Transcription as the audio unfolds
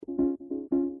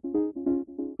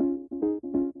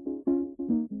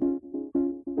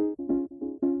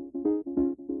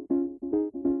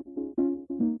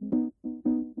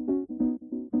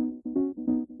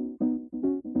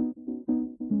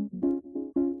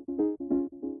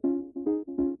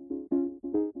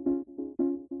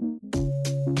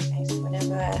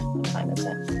time is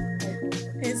it?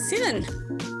 It's 7.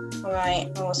 All right,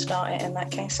 we'll start it in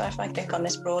that case. So if I click on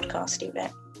this broadcasty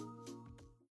bit,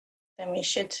 then we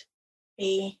should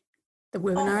be... The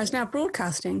webinar is now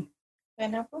broadcasting. We're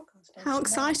now broadcasting. How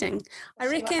exciting. I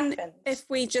reckon if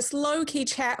we just low-key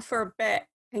chat for a bit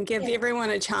and give everyone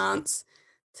a chance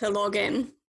to log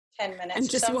in 10 minutes. And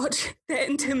just watch the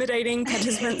intimidating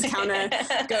participants counter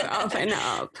go up and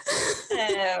up.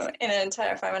 In an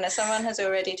entire 5 minutes. Someone has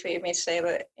already tweeted me to say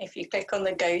that if you click on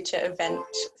the go to event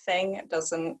thing, it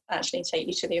doesn't actually take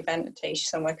you to the event, it takes you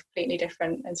somewhere completely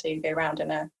different, and so you go around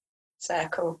in a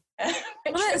circle. Well,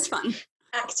 that's fun.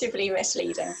 Actively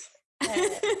misleading. I'm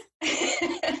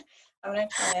going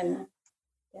to try and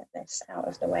get this out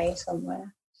of the way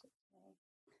somewhere.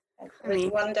 There's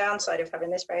one downside of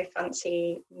having this very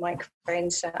fancy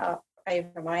microphone set up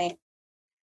over my,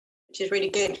 which is really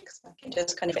good because I can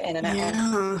just kind of in and out.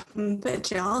 Yeah, I'm a bit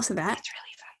jealous of that. It's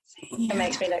really fancy. Yeah. It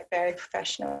makes me look very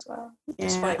professional as well,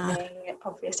 despite being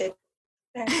obviously.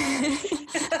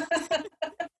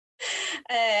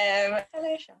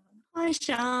 Hello, Sean. Hi,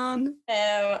 Sean.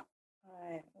 Right,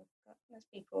 there's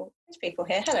people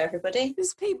here. Hello, everybody.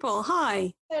 There's people.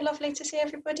 Hi. So lovely to see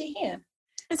everybody here.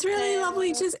 It's really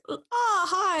lovely to... Oh,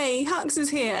 hi. Hux is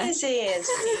here. Yes, he is,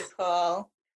 people.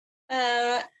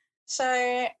 So,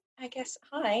 I guess,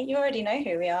 hi, you already know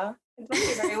who we are. It must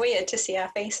be very weird to see our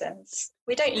faces.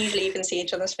 We don't usually even see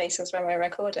each other's faces when we're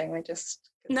recording. We just...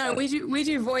 No, we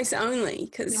do voice only,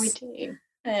 because... We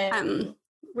do.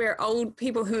 We're old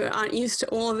people who aren't used to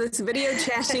all of this video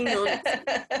chatting. We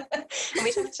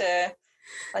have to,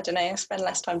 I don't know, spend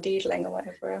less time doodling or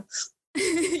whatever else.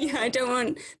 Yeah, I don't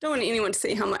want anyone to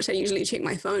see how much I usually check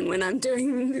my phone when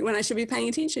I should be paying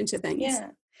attention to things.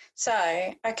 Yeah.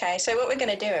 So, okay, so what we're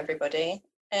going to do, everybody,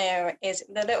 is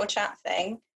the little chat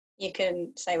thing. You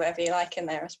can say whatever you like in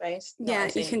there, I suppose. Yeah,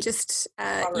 you can just,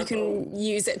 you can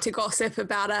use it to gossip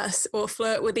about us or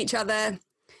flirt with each other.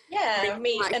 Yeah,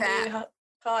 meet a new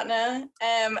partner.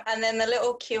 And then the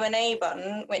little Q&A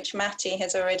button, which Matty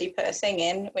has already put a thing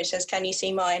in, which says, can you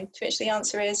see mine? To which the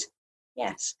answer is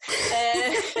yes.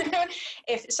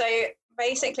 So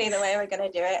basically the way we're going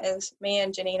to do it is me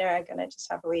and Janina are going to just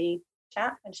have a wee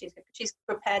chat, and she's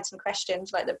prepared some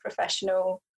questions like the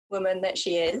professional woman that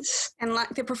she is. And like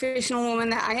the professional woman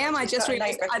that I am, I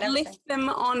left them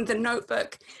on the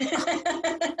notebook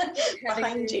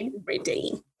behind you.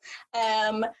 Ready.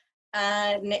 And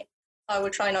I will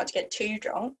try not to get too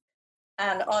drunk.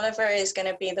 And Oliver is going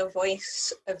to be the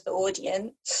voice of the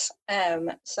audience.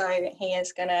 So he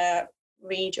is going to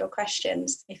read your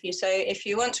questions. If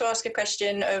you want to ask a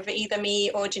question of either me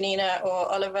or Janina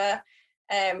or Oliver,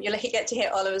 you'll get to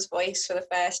hear Oliver's voice for the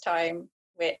first time,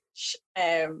 which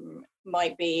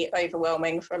might be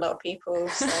overwhelming for a lot of people.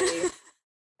 So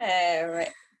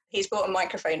he's bought a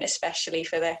microphone especially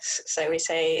for this. So we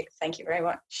say thank you very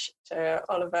much to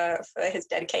Oliver for his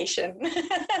dedication.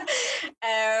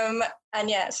 And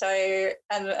after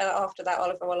that,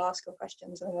 Oliver will ask your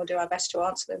questions and we'll do our best to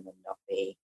answer them and not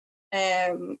be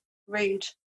rude.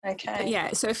 Okay. But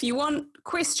yeah, so if you want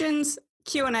questions,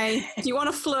 Q&A, if you want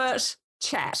to flirt,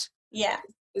 chat. Yeah.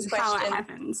 Is how it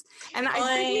happens. And I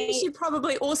think we should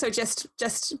probably also just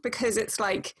because it's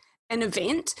like an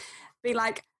event, be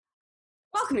like,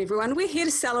 welcome everyone, we're here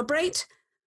to celebrate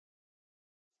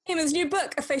Emma's new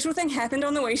book, A Fatal Thing Happened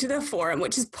on the Way to the Forum,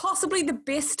 which is possibly the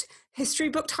best history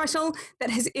book title that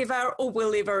has ever or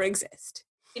will ever exist.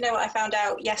 You know what I found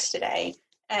out yesterday?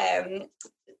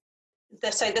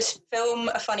 This film,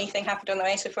 A Funny Thing Happened on the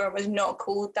Way to the Forum, was not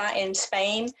called that in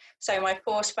Spain. So my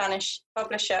poor Spanish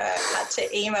publisher had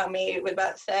to email me with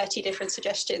about 30 different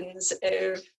suggestions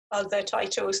of other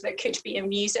titles that could be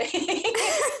amusing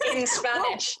in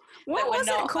Spanish. What was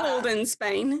it called in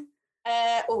Spain?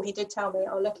 He did tell me.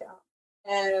 I'll look it up.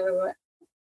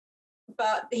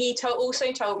 But he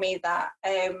also told me that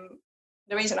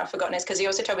the reason I've forgotten is because he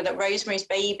also told me that Rosemary's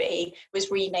Baby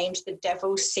was renamed The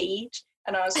Devil's Seed.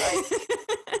 And I was like,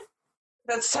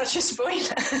 that's such a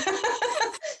spoiler.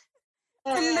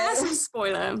 A massive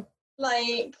spoiler.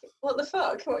 Like, what the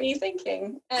fuck? What are you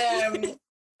thinking?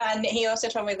 And he also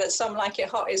told me that Some Like It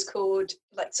Hot is called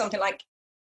like something like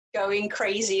Going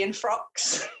Crazy in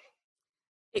Frocks.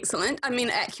 Excellent. I mean,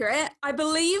 accurate. I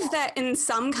believe that in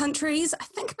some countries, I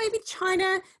think maybe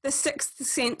China, The Sixth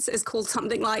Sense is called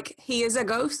something like He is a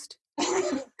Ghost.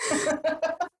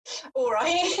 All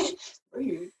right.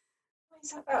 Rude. What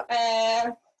is that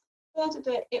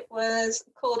about? It was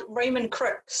called Roman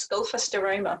Crooks, Golfus de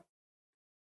Roma.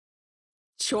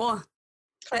 Sure.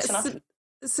 Close enough.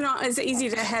 It's not as easy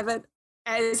to have it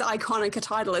as iconic a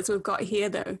title as we've got here,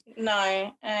 though. No,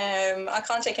 I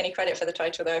can't take any credit for the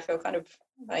title, though. I feel kind of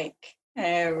like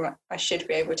I should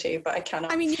be able to, but I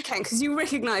cannot. I mean, you can, because you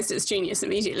recognised its genius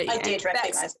immediately. I did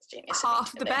recognise its genius.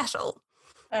 Half the battle.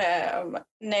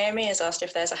 Naomi has asked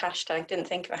if there's a hashtag. Didn't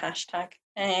think of a hashtag.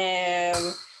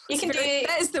 You can do.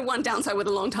 That is the one downside with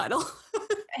a long title.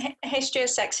 History of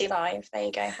Sexy Live. There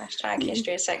you go. Hashtag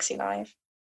History of Sexy Live.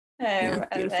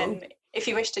 And then, if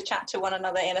you wish to chat to one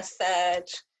another in a third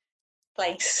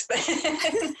place,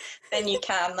 then you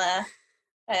can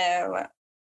there.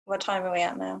 What time are we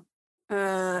at now?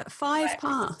 5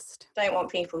 past. Don't want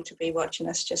people to be watching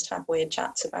us just have weird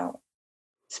chats about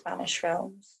Spanish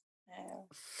films.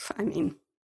 I mean,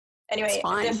 anyway,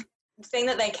 the thing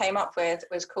that they came up with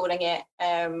was calling it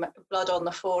Blood on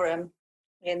the Forum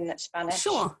in Spanish.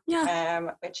 Sure,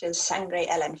 yeah. Which is Sangre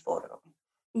en el Forum.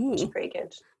 Which is pretty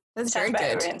good. That's very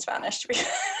good. In Spanish, to be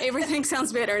Everything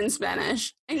sounds better in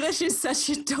Spanish. English is such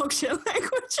a dog shit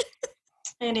language.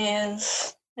 It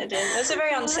is. It is. It's a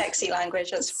very unsexy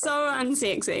language. It's so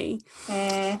unsexy.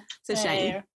 It's a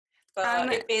shame.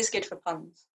 But it is good for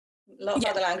puns. A lot of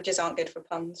other languages aren't good for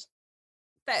puns.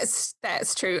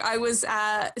 That's true. I was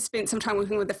spent some time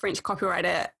working with a French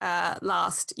copywriter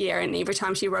last year, and every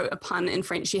time she wrote a pun in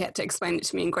French, she had to explain it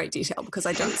to me in great detail because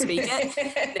I don't speak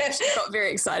it. She got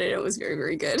very excited. It was very,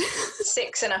 very good.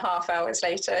 6.5 hours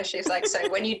later, she's like, "So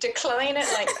when you decline it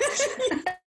like this."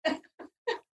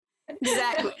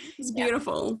 Exactly. It's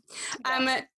beautiful.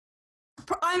 Yeah.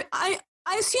 I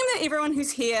assume that everyone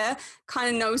who's here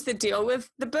kind of knows the deal with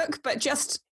the book, but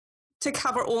just to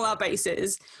cover all our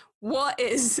bases, what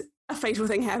is A Fatal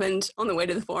Thing Happened on the Way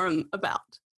to the Forum about?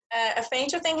 A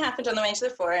Fatal Thing Happened on the Way to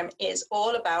the Forum is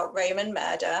all about Roman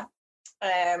murder.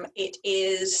 It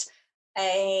is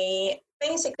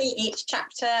basically each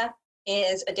chapter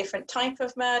is a different type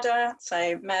of murder.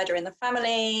 So murder in the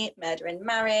family, murder in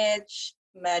marriage,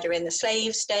 murder in the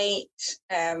slave state,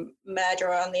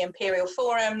 murder on the imperial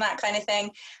forum, that kind of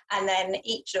thing. And then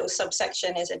each little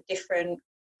subsection is a different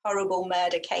horrible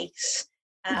murder case.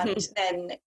 And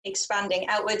then expanding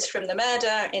outwards from the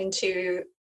murder into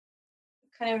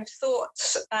kind of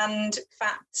thoughts and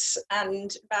facts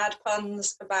and bad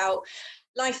puns about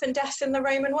life and death in the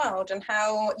Roman world and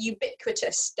how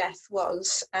ubiquitous death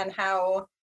was and how,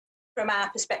 from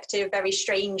our perspective, very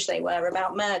strange they were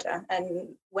about murder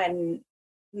and when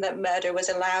that murder was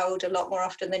allowed a lot more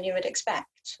often than you would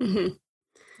expect.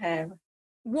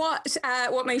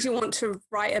 What made you want to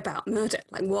write about murder?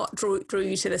 Like, what drew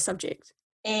you to the subject?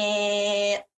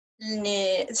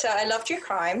 So I love true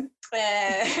crime.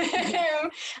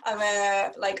 I'm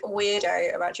a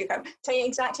weirdo about true crime. Tell you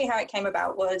exactly how it came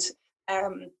about was,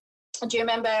 do you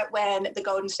remember when the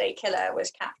Golden State Killer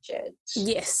was captured?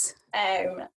 Yes.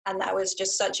 And that was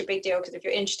just such a big deal because if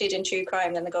you're interested in true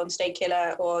crime, then the Golden State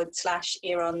Killer or /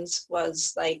 Eron's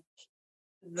was like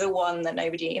the one that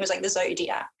it was like the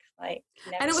Zodiac. And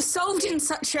it was solved in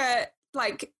such a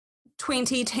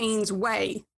 20-teens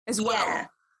way as well. Yeah.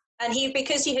 And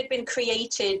because he had been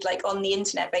created on the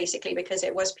internet basically because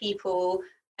it was people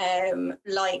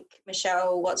like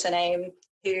Michelle, what's her name,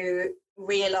 who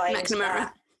realised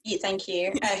that, thank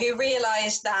you, who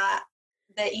realised that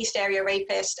the East Area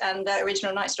Rapist and the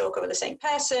original Night Stalker were the same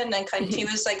person and kind of he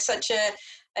was such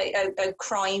a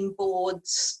crime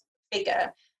boards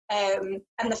figure. And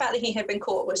the fact that he had been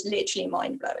caught was literally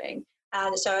mind-blowing.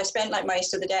 And so I spent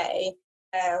most of the day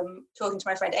talking to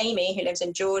my friend Amy, who lives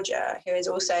in Georgia, who is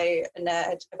also a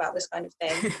nerd about this kind of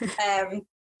thing.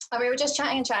 And we were just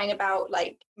chatting about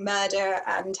murder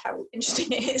and how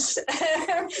interesting it is.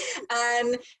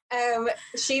 And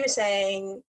she was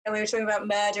saying, and we were talking about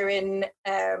murder in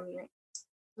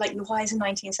why is the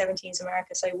 1970s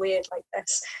America so weird like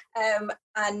this?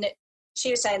 And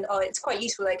she was saying, it's quite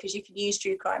useful because you can use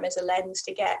true crime as a lens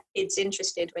to get kids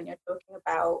interested when you're talking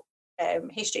about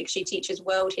history, because she teaches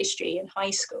world history in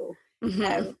high school.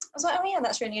 I was like, oh yeah,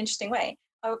 that's a really interesting way.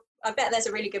 I bet there's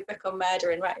a really good book on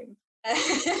murder in Rome.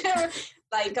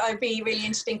 I'd be really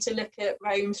interesting to look at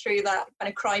Rome through that kind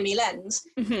of crimey lens.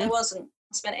 There wasn't.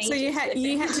 I spent ages. So you had to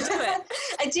do it.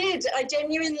 I did. I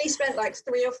genuinely spent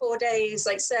 3 or 4 days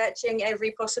searching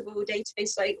every possible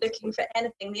database, looking for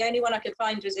anything. The only one I could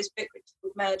find was this book which is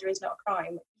called Murder Is Not a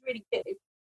Crime, which is really good,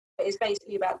 but it's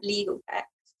basically about legal text.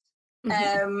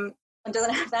 And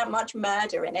doesn't have that much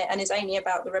murder in it and is only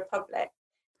about the Republic.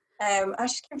 I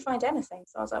just couldn't find anything,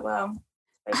 so I was like, well.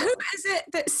 Who is it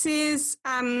that says,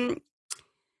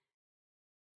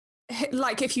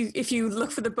 if you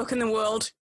look for the book in the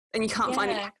world and you can't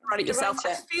find it, you can write it yourself?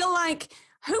 I feel like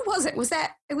who was it?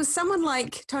 It was someone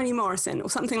like Toni Morrison or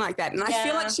something like that. And I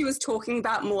feel like she was talking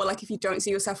about more like if you don't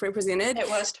see yourself represented. It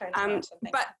was Toni Morrison.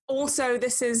 But also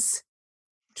this is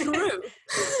true.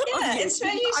 It's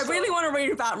very useful. I really want to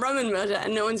read about Roman murder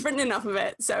and no one's written enough of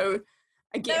it. So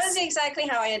I guess. That was exactly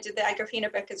how I did the Agrippina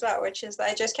book as well, which is that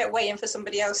I just kept waiting for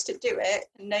somebody else to do it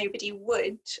and nobody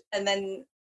would. And then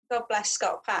God bless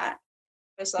Scott Pack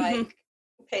was like,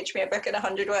 pitch me a book in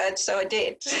 100 words, so I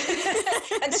did.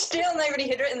 And still nobody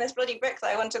had written this bloody book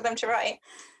that I wanted them to write.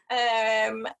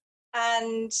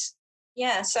 And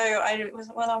yeah, so I was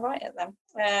like, well, I'll write it then.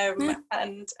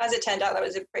 And as it turned out, that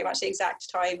was pretty much the exact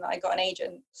time that I got an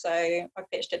agent. So I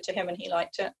pitched it to him and he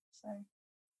liked it. So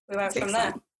we went from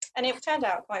there. And it turned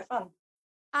out quite fun.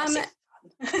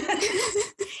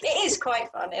 It is quite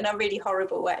fun in a really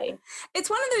horrible way. It's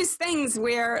one of those things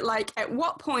where, like, at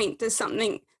what point does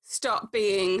something stop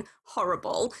being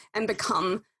horrible and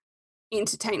become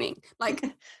entertaining? Like,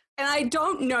 and I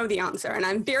don't know the answer, and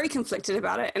I'm very conflicted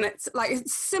about it. And it's like,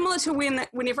 it's similar to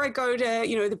whenever I go to,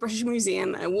 you know, the British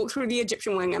Museum and I walk through the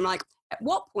Egyptian wing, I'm like, at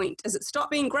what point does it stop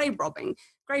being grave robbing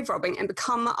and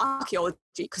become archaeology?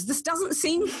 Because this doesn't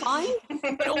seem fine,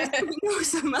 but also we know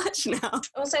so much now.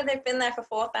 Also, they've been there for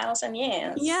 4,000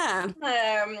 years. Yeah.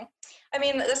 I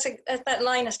mean, that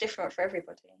line is different for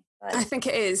everybody. Like, I think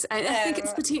it is. I think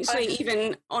it's potentially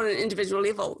even on an individual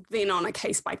level, then on a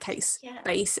case-by-case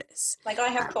basis. Like, I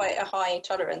have quite a high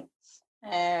tolerance.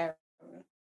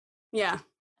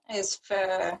 Is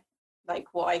for, like,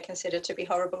 what I consider to be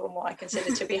horrible and what I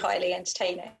consider to be highly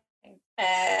entertaining.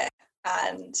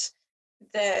 And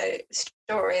the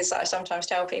stories that I sometimes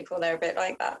tell people, they're a bit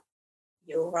like that.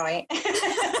 You're right.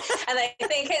 And I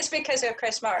think it's because of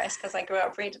Chris Morris, because I grew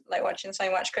up watching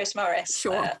so much Chris Morris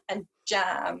and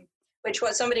Jam, which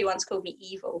what somebody once called me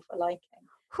evil for liking.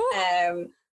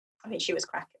 I mean, she was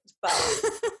cracking, but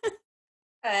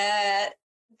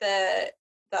that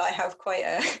I have quite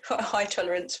a high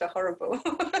tolerance for horrible.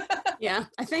 Yeah,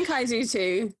 I think I do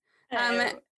too.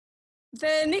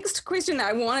 The next question that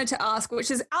I wanted to ask,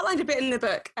 which is outlined a bit in the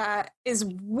book, is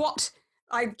what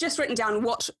I've just written down.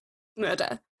 What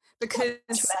murder? Because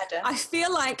I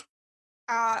feel like,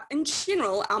 in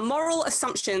general, our moral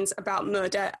assumptions about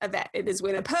murder are that it is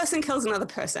when a person kills another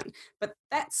person, but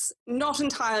that's not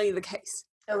entirely the case.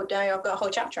 Oh no, I've got a whole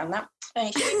chapter on that. I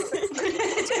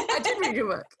did read your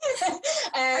book.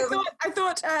 I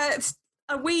thought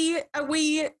a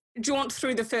wee jaunt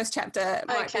through the first chapter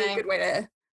might be a good way to.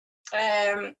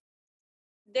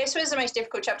 This was the most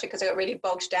difficult chapter because I got really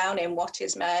bogged down in what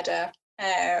is murder.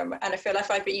 And I feel like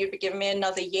if you'd given me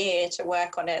another year to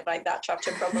work on it, like that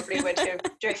chapter probably would have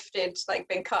drifted, like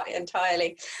been cut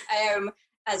entirely.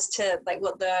 As to like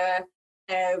what the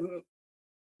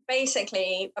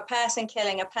basically a person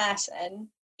killing a person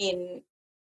in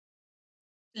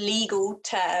legal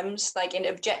terms, like in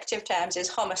objective terms, is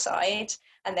homicide,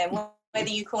 and then whether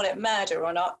you call it murder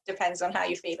or not depends on how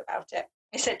you feel about it.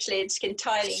 Essentially, it's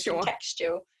entirely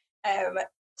contextual.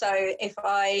 So if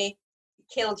I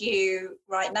killed you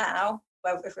right now,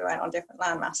 well, if we went on different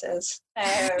land masses,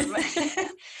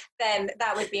 then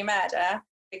that would be murder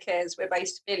because we're both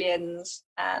civilians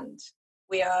and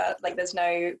we are like there's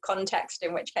no context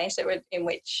in which case in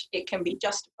which it can be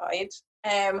justified.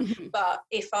 But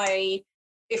if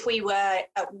we were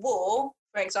at war,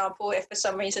 for example, if for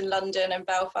some reason London and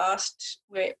Belfast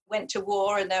went to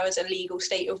war and there was a legal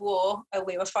state of war and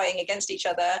we were fighting against each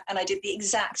other and I did the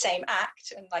exact same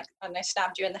act and I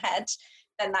stabbed you in the head,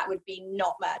 then that would be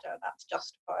not murder, that's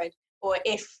justified. Or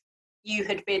if you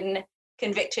had been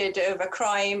convicted of a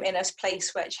crime in a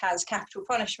place which has capital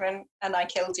punishment and I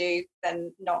killed you,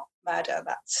 then not murder,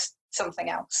 that's something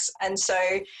else.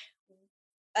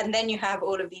 And then you have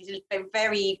all of these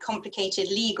very complicated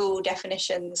legal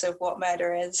definitions of what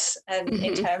murder is. And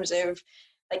in terms of,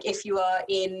 like, if you are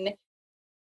I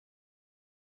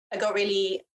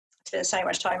spent so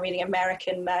much time reading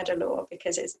American murder law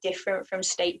because it's different from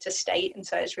state to state. And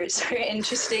so it's really so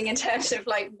interesting in terms of,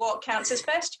 like, what counts as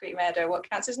first degree murder, what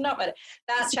counts as not murder.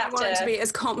 That chapter... You want it to be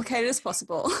as complicated as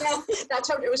possible. Yeah, that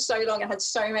chapter was so long. It had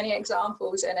so many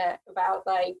examples in it about,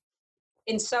 like,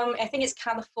 I think it's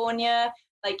California,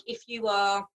 like if you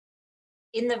are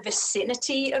in the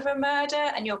vicinity of a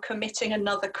murder and you're committing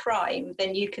another crime,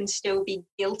 then you can still be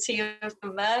guilty of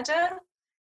the murder.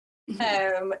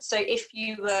 So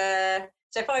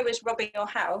if I was robbing your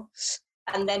house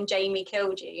and then Jamie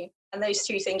killed you and those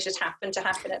two things just happened to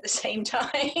happen at the same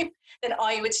time, then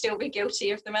I would still be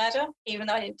guilty of the murder, even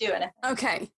though I didn't do anything.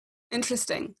 Okay.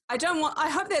 Interesting. I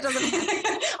hope that doesn't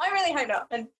happen. I really hope not.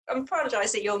 And I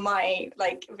apologise that you're my,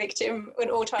 like, victim at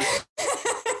all times.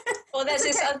 Or there's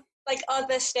like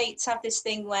other states have this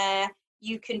thing where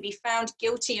you can be found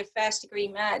guilty of first-degree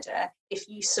murder if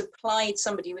you supplied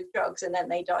somebody with drugs and then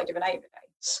they died of an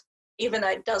overdose, even though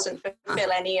it doesn't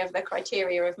fulfill any of the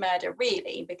criteria of murder,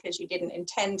 really, because you didn't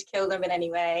intend to kill them in any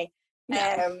way.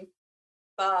 Yeah.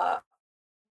 But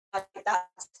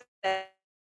that's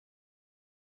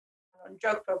on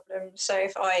drug problems. So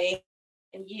if I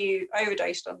and you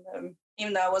overdosed on them,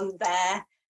 even though I wasn't there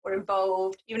or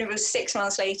involved, even if it was 6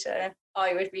 months later,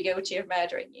 I would be guilty of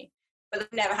murdering you. But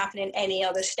that never happened in any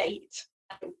other state.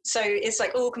 So it's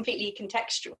like all completely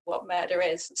contextual what murder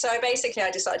is. So I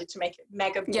decided to make it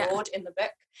mega broad in the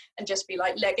book and just be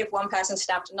like, look, if one person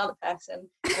stabbed another person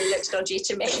and it looks dodgy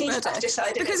to me, I've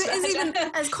decided because it is even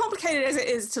as complicated as it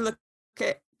is to look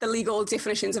at the legal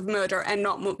definitions of murder and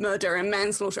not murder and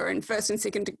manslaughter and first and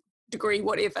second degree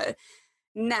whatever.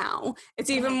 Now it's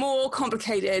even more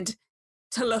complicated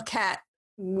to look at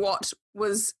what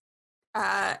was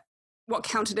what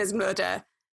counted as murder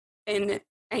in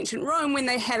ancient Rome when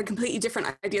they had completely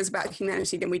different ideas about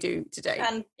humanity than we do today.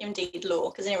 And indeed law,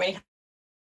 because they didn't really have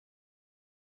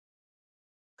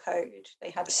code. They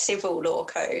had a civil law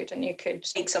code and you could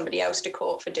take somebody else to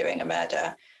court for doing a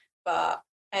murder, but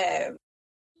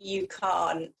you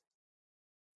can't,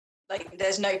 like,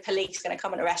 there's no police going to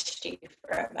come and arrest you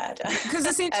for a murder. Because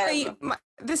essentially,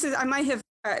 I might have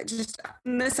just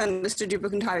misunderstood your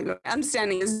book entirely. My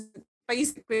understanding is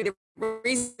basically the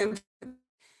reason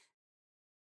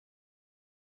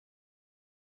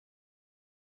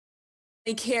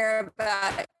they care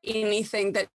about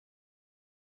anything that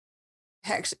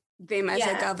impacts them as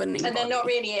a governing and they're body. not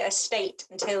really a state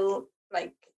until,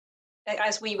 like,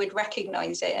 as we would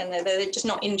recognise it, and they're just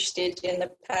not interested in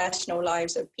the personal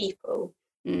lives of people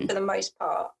for the most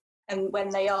part. And when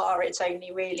they are, it's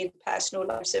only really the personal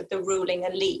lives of the ruling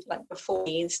elite, like the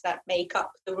forties, that make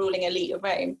up the ruling elite of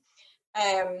Rome.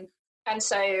 And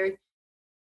so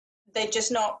they're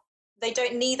just not, they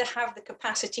don't neither have the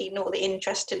capacity nor the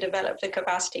interest to develop the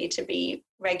capacity to be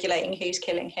regulating who's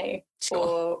killing who,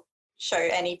 or show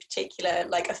any particular,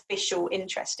 like, official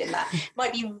interest in that. It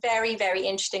might be very, very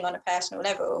interesting on a personal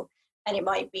level, and it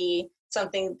might be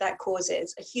something that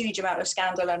causes a huge amount of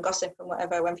scandal and gossip and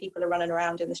whatever when people are running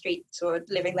around in the streets or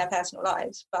living their personal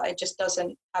lives, but it just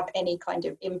doesn't have any kind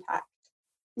of impact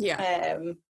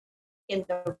in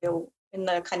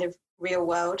the kind of real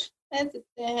world.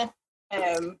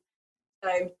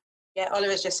 So yeah,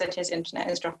 Oliver's just said his internet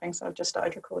is dropping, so I've just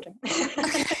started recording.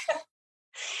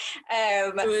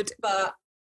 Good. But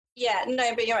yeah,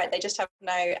 no, but you're right, they just have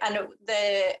no, and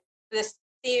the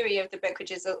theory of the book,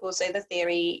 which is also the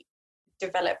theory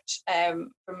developed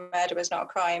from Murder Was Not a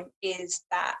Crime, is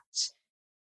that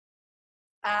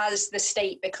as the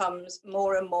state becomes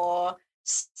more and more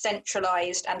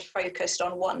centralized and focused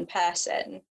on one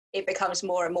person, it becomes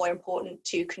more and more important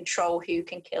to control who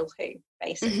can kill who,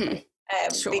 basically.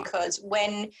 Because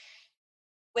when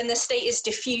the state is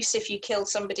diffuse, if you kill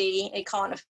somebody, it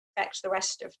can't affect the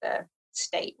rest of the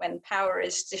state. When power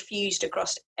is diffused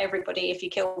across everybody, if you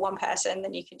kill one person,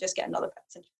 then you can just get another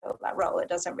person to fill that role. It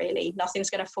doesn't really, nothing's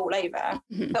going to fall over.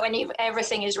 But when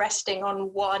everything is resting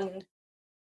on one,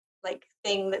 like,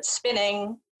 thing that's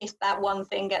spinning, if that one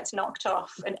thing gets knocked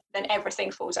off, and then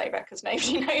everything falls over because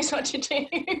nobody knows what to do.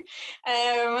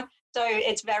 So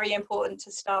it's very important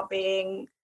to start being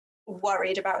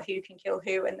worried about who can kill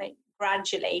who, and they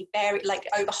gradually, like,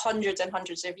 over hundreds and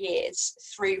hundreds of years,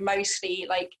 through mostly,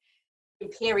 like,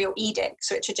 imperial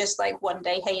edicts, which are just like, one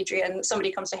day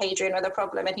somebody comes to Hadrian with a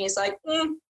problem and he's like,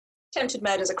 attempted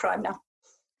murder is a crime now.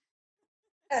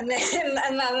 And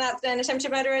then attempted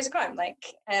murder is a crime.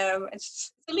 Like,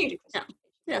 it's a ludicrous.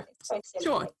 Yeah,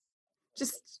 sure.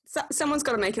 Just someone's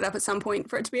got to make it up at some point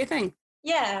for it to be a thing.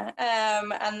 Yeah,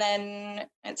 and then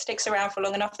it sticks around for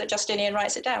long enough that Justinian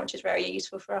writes it down, which is very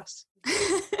useful for us.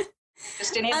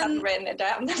 Justinian hadn't written it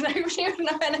down, then nobody would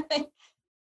know anything.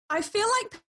 I feel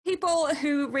like people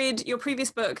who read your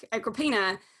previous book,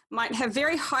 Agrippina, might have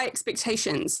very high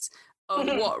expectations of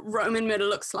what Roman murder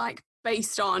looks like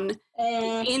based on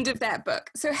the end of that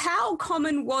book. So how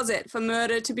common was it for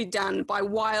murder to be done by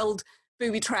Wilde,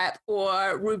 Booby Trap,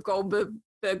 or Rube Goldberg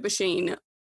machine,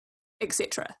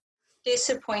 etc.?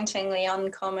 Disappointingly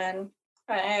uncommon.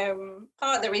 Part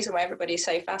of the reason why everybody's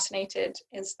so fascinated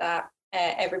is that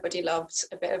everybody loves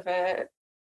a bit of a,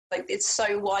 like, it's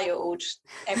so wild,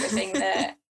 everything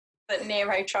that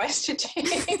Nero tries to do.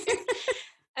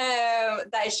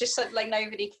 That it's just like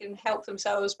nobody can help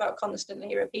themselves but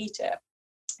constantly repeat it.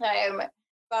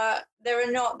 But there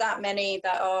are not that many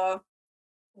that are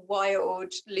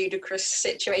wild, ludicrous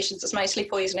situations. It's mostly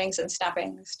poisonings and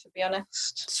stabbings, to be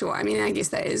honest. Sure. I mean, I guess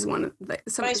that is one of the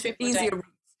most people easier don't.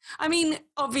 I mean,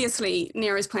 obviously,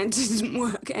 Nera's plan didn't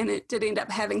work, and it did end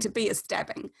up having to be a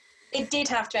stabbing. It did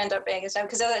have to end up being a stabbing,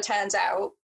 because as it turns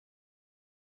out,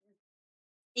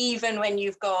 even when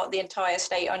you've got the entire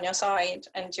state on your side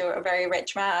and you're a very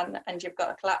rich man and you've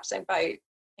got a collapsing boat,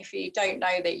 if you don't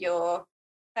know that your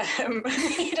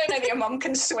mum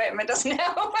can swim, it doesn't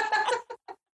help.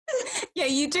 Yeah,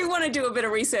 you do want to do a bit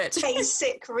of research.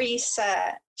 Basic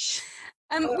research.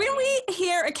 When we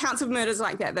hear accounts of murders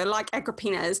like that, they're like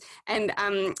Agrippina's, and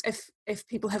if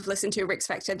people have listened to Rex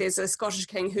Factor, there's a Scottish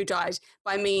king who died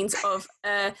by means of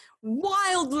a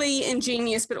wildly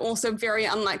ingenious but also very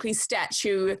unlikely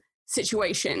statue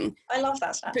situation. I love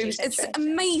that statue. It's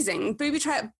amazing. Booby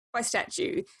trap by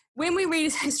statue. When we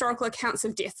read historical accounts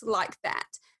of death like that,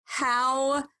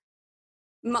 how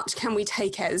much can we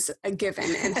take as a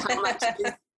given, and how much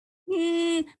is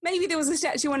maybe there was a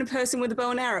statue on a person with a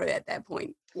bow and arrow at that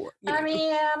point? Or, I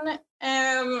mean,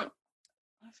 I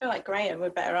feel like Graham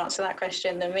would better answer that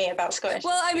question than me about Scottish.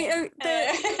 Well, I mean,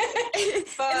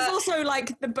 it's also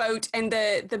like the boat and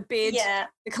the bed,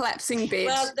 the collapsing bed.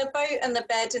 Well, the boat and the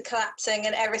bed are collapsing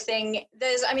and everything.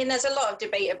 There's a lot of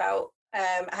debate about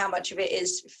how much of it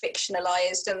is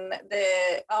fictionalized, and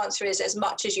the answer is as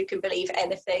much as you can believe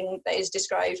anything that is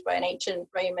described by an ancient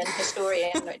Roman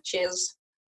historian, which is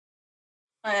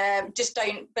just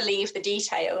don't believe the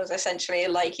details, essentially.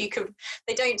 Like,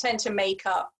 they don't tend to make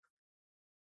up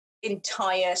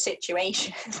entire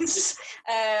situations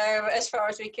as far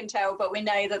as we can tell, but we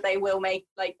know that they will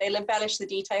they'll embellish the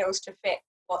details to fit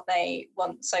what they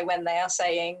want. So when they're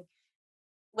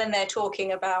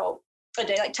talking about, I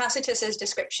don't know, like Tacitus's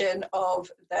description of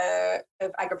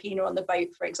Agrippina on the boat,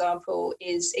 for example,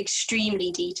 is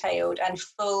extremely detailed and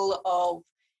full of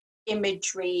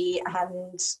imagery,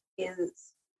 and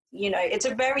is, it's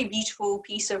a very beautiful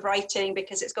piece of writing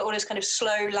because it's got all this kind of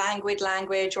slow, languid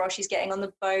language while she's getting on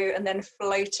the boat and then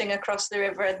floating across the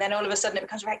river, and then all of a sudden it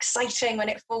becomes very exciting when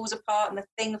it falls apart and the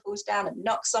thing falls down and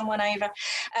knocks someone over.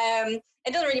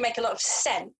 It doesn't really make a lot of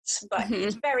sense, but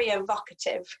it's very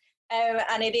evocative.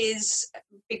 And it is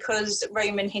because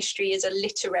Roman history is a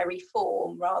literary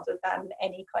form rather than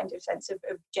any kind of sense of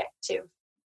objective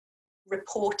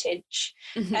reportage.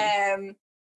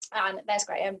 And there's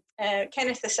Graham,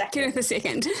 Kenneth II. Kenneth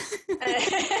II.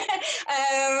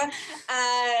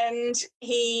 And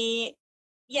he,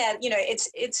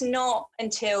 it's not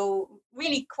until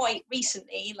really quite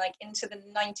recently, like into the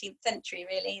 19th century,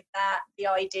 really, that the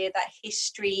idea that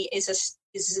history is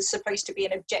supposed to be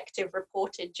an objective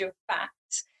reportage of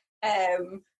facts,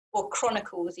 or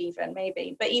chronicles even,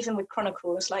 maybe. But even with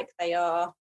chronicles, like, they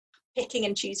are picking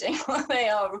and choosing what they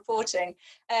are reporting.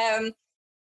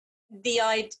 The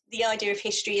idea of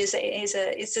history is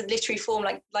a literary form,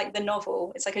 like the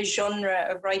novel. It's like a genre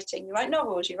of writing. You write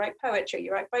novels, you write poetry,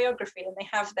 you write biography, and they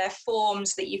have their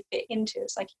forms that you fit into.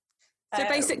 It's like so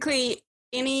basically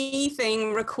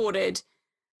anything recorded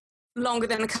longer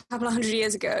than a couple of hundred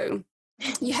years ago,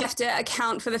 you have to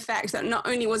account for the fact that not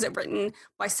only was it written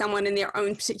by someone in their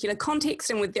own particular context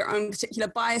and with their own particular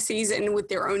biases and with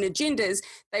their own agendas,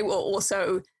 they were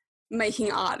also making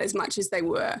art as much as they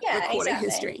were recording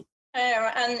history.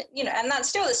 And that's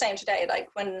still the same today. Like,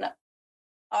 when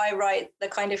I write the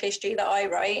kind of history that I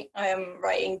write, I am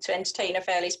writing to entertain a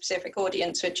fairly specific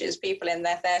audience, which is people in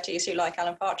their 30s who like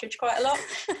Alan Partridge quite a lot.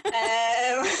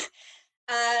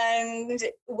 And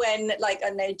when, like,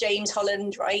 I know James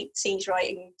Holland writes, he's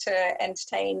writing to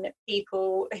entertain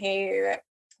people who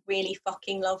really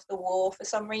fucking love the war for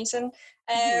some reason.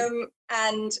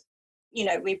 And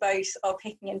we both are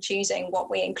picking and choosing what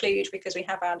we include because we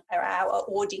have our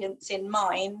audience in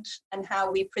mind and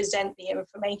how we present the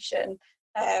information.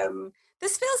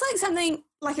 This feels like something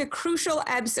like a crucial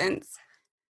absence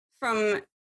from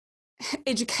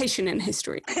education in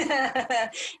history.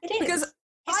 It is. Because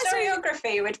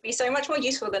historiography would be so much more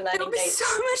useful than learning dates. So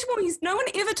much more useful. No one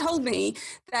ever told me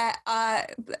that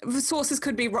sources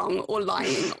could be wrong or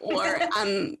lying or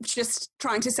just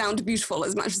trying to sound beautiful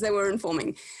as much as they were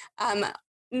informing.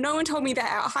 No one told me that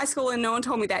at high school, and no one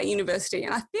told me that at university,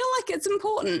 and I feel like it's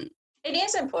important. It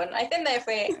is important. I think that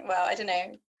I don't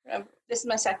know, this is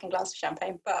my second glass of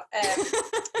champagne, but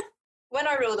when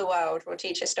I rule the world, we'll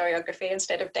teach historiography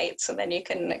instead of dates, and then you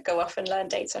can go off and learn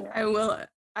dates on your own.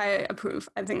 I approve.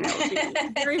 I think that would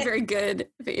be very, very good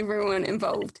for everyone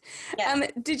involved. Yeah.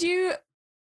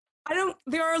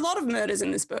 There are a lot of murders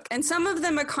in this book, and some of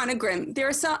them are kind of grim.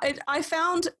 I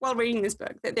found while reading this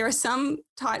book that there are some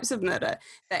types of murder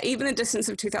that even a distance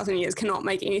of 2,000 years cannot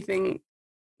make them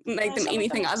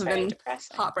anything other than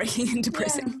heartbreaking and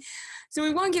depressing. Yeah. So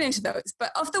we won't get into those,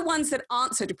 but of the ones that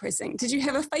aren't so depressing, did you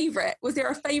have a favorite? Was there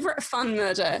a favorite fun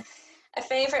murder? A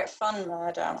favourite fun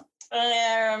murder.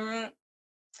 I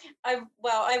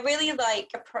really like.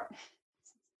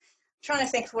 Trying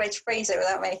to think of a way to phrase it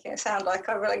without making it sound like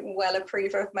I like well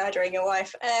approve of murdering your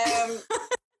wife.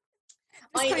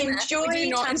 I enjoy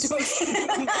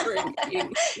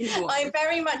I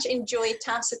very much enjoy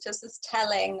Tacitus's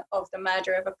telling of the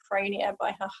murder of Apronia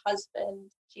by her husband.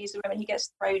 She's the woman he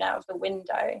gets thrown out of the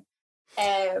window.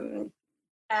 And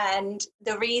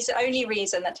the only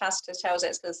reason that Tacitus tells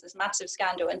it is because there's massive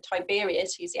scandal, and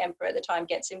Tiberius, who's the emperor at the time,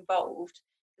 gets involved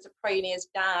because Apronia's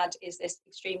dad is this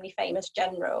extremely famous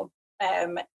general.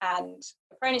 And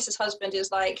Apronius' husband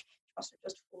is like, must have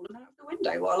just fallen out of the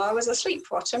window while I was asleep.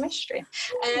 What a mystery.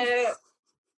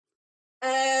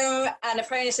 And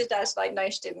Apronius' dad's like, no,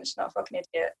 she didn't. She's not a fucking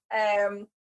idiot.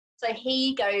 So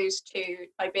he goes to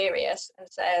Tiberius and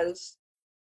says,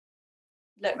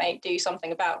 look, mate, do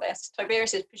something about this.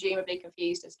 Tiberius is presumably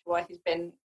confused as to why he's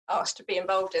been asked to be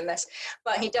involved in this,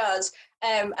 but he does.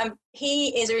 And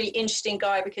he is a really interesting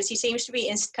guy because he seems to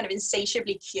be kind of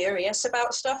insatiably curious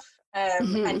about stuff.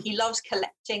 And he loves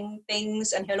collecting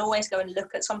things, and he'll always go and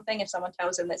look at something if someone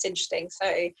tells him that's interesting.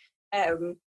 So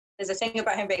there's a thing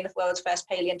about him being the world's first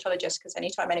paleontologist, because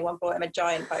anytime anyone brought him a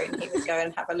giant bone, he would go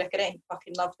and have a look at it. He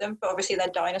fucking loved them. But obviously they're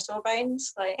dinosaur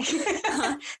bones like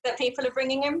that people are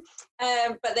bringing him.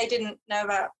 But they didn't know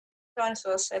about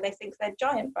dinosaurs, so they think they're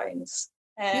giant bones.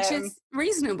 Which is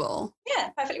reasonable. Yeah,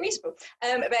 perfectly reasonable.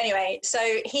 But anyway, so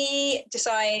he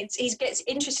decides, he gets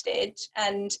interested,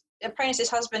 and Apronius'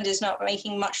 husband is not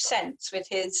making much sense with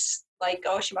his, like,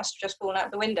 oh, she must have just fallen out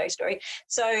of the window story.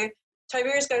 So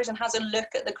Tiberius goes and has a look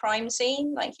at the crime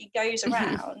scene. Like, he goes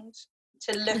around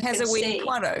to look and see. He has a wee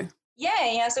Poirot. Yeah,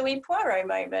 he has a wee Poirot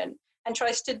moment and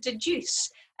tries to deduce.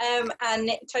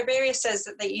 And Tiberius says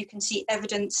that you can see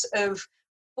evidence of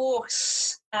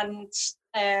force and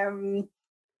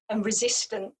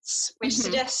resistance, which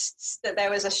suggests that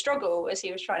there was a struggle as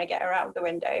he was trying to get her out of the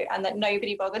window, and that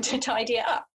nobody bothered to tidy it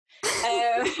up.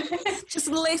 Just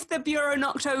left the bureau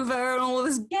knocked over and all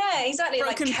this broken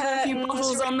like perfume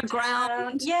bottles on the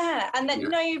ground. Yeah, and then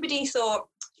nobody thought,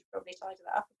 should probably tidy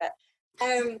that up a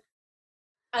bit.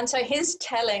 And so his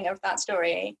telling of that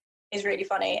story is really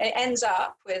funny. It ends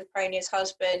up with Apronius'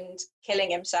 husband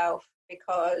killing himself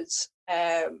because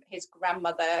his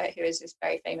grandmother, who is this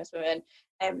very famous woman,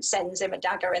 sends him a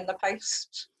dagger in the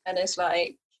post and is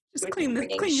like, just clean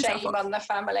shame on the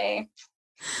family.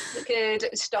 You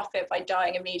could stop it by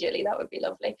dying immediately. That would be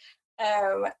lovely.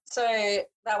 So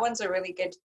that one's a really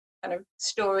good kind of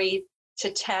story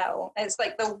to tell. It's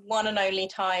like the one and only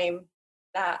time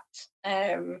that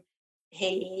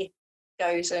he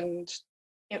goes and,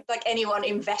 like, anyone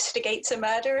investigates a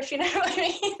murder, if you know what I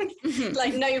mean.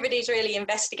 Like, nobody's really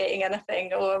investigating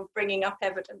anything or bringing up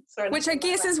evidence. Or which I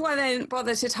guess is why they didn't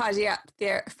bother to tidy up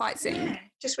their fight scene. Yeah,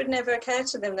 just would never occur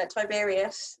to them that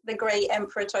Tiberius, the great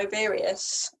Emperor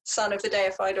Tiberius, son of the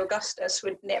deified Augustus,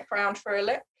 would nip round for a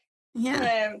look.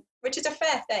 Yeah. Which is a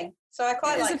fair thing. So I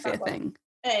quite like that one.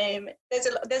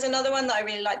 There's another one that I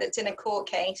really like that's in a court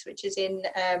case, which is in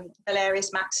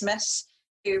Valerius Maximus,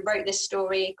 who wrote this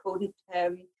story called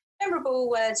Memorable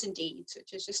Words and Deeds,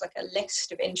 which is just like a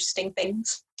list of interesting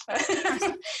things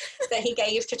that he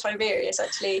gave to Tiberius,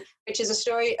 actually, which is a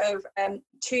story of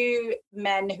two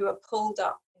men who are pulled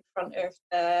up in front of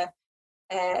the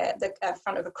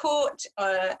front of a court,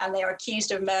 and they are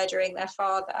accused of murdering their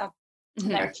father. And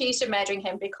they're accused of murdering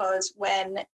him because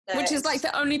which is like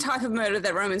the only type of murder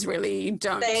that Romans really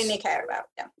don't. They only care about,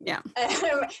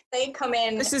 they come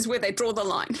in. This is where they draw the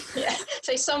line. Yeah.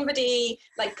 So somebody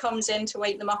like comes in to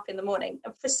wake them up in the morning.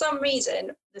 And for some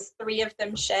reason, the three of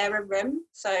them share a room.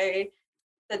 So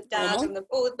the dad and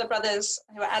all the brothers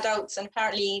who are adults and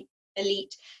apparently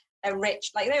elite and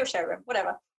rich, like they all share a room,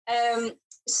 whatever.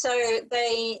 So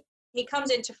he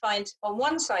comes in to find on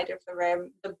one side of the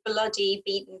room the bloody,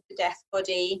 beaten to death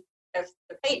body of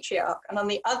the patriarch, and on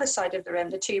the other side of the room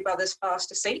the two brothers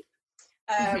fast asleep.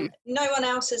 No one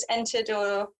else has entered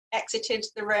or exited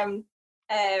the room,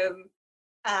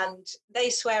 and they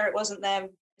swear it wasn't them.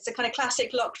 It's a kind of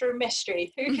classic locked room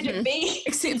mystery. Who could it be?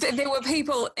 Except that there were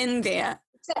people in there.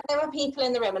 Except there were people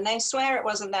in the room, and they swear it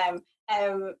wasn't them.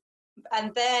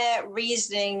 And their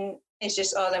reasoning is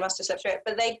just, they must have slept through it.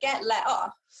 But they get let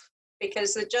off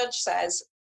because the judge says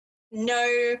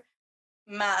no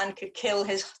man could kill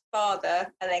his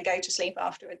father and then go to sleep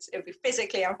afterwards. It would be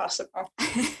physically impossible.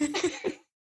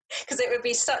 Because it would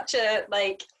be such a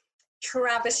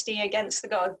travesty against the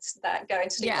gods that going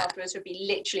to sleep afterwards would be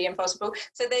literally impossible.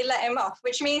 So they let him off,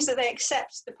 which means that they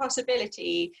accept the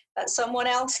possibility that someone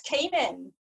else came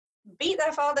in, beat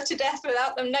their father to death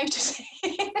without them noticing,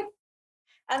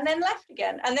 and then left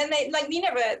again. And then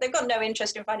they've got no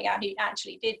interest in finding out who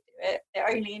actually did do it. They're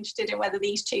only interested in whether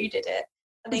these two did it.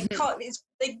 And they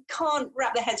can't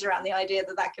wrap their heads around the idea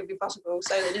that could be possible.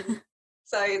 So they didn't.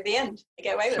 So the end, they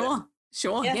get away with it.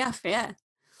 Sure, yeah, fair.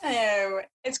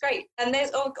 It's great. And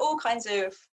there's all kinds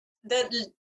of the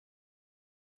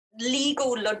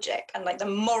legal logic and like the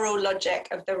moral logic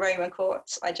of the Roman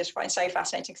courts I just find so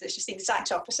fascinating, because it's just the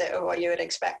exact opposite of what you would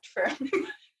expect from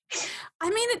I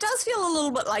mean, it does feel a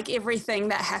little bit like everything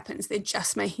that happens, they're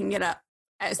just making it up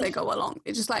as they go along.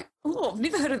 They're just like, oh, I've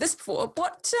never heard of this before.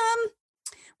 What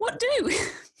do?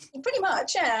 Pretty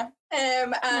much, yeah.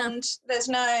 And there's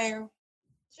no,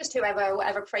 just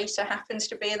whatever praetor happens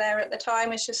to be there at the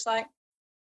time is just like,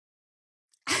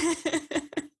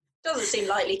 doesn't seem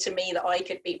likely to me that I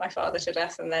could beat my father to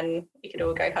death and then we could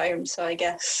all go home. So I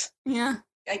guess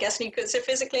it's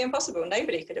physically impossible.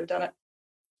 Nobody could have done it.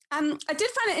 I did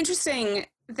find it interesting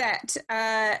that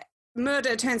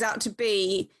murder turns out to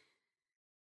be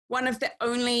one of the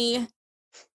only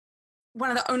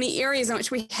areas in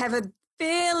which we have a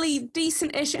fairly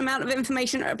decent-ish amount of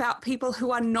information about people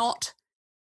who are not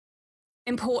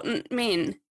important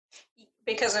men.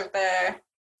 Because of the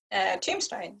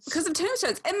tombstones. Because of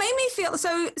tombstones. It made me feel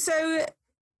so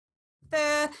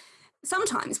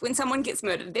sometimes when someone gets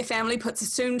murdered, their family puts a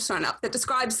tombstone up that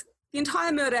describes the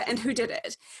entire murder and who did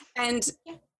it. And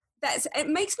it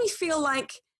makes me feel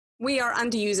like we are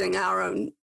underusing our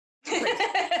own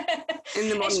in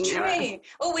the modern era.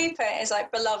 All we put is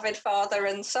like beloved father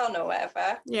and son or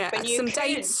whatever. Yeah, but you could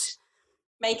dates.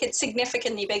 Make it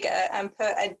significantly bigger and put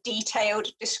a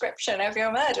detailed description of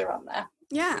your murder on there.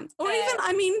 Yeah, or even,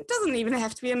 I mean, it doesn't even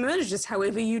have to be a murder, just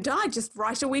however you died, just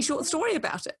write a wee short story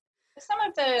about it. Some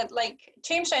of the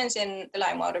tombstones in the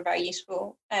Latin world are very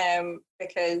useful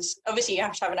because obviously you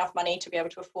have to have enough money to be able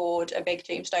to afford a big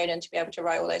tombstone and to be able to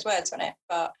write all those words on it.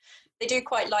 But they do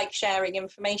quite like sharing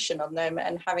information on them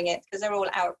and having it, because they're all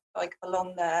out like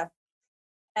along the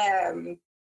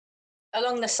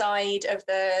side of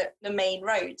the main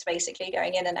roads, basically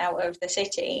going in and out of the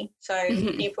city. So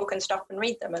people can stop and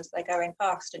read them as they're going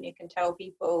past, and you can tell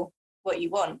people what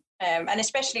you want. And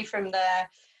especially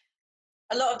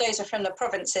a lot of those are from the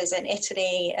provinces in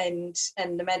Italy and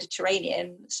the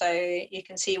Mediterranean. So you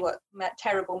can see what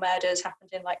terrible murders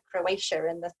happened in like Croatia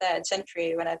in the 3rd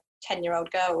century when a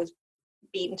 10-year-old girl was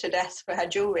beaten to death for her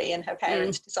jewelry and her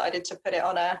parents decided to put it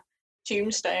on a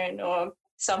tombstone, or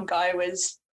some guy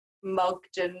was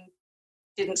mugged and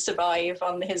didn't survive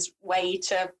on his way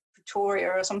to Pretoria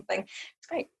or something. It's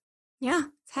great. Yeah,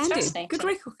 it's handy. Good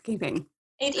record keeping.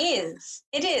 It is.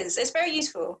 It's very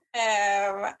useful.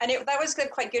 And that was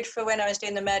quite good for when I was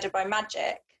doing the murder by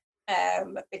magic,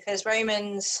 because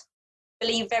Romans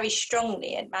believe very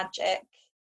strongly in magic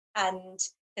and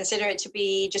consider it to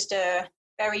be just a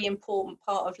very important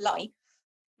part of life.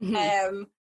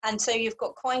 And so you've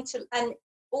got and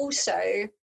also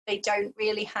they don't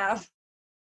really have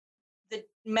the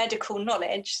medical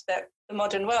knowledge that the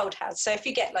modern world has. So if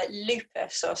you get like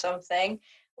lupus or something,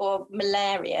 or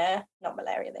malaria, not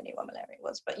malaria, they knew what malaria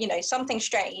was, but something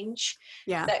strange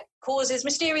that causes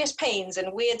mysterious pains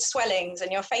and weird swellings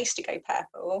and your face to go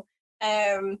purple,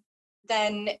 then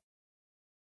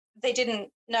they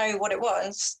didn't know what it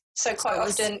was. So quite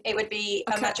often it would be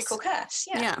a magical curse.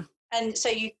 Yeah. And so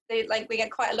we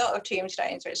get quite a lot of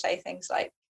tombstones which say things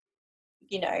like,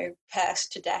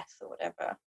 cursed to death or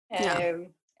whatever.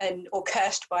 Or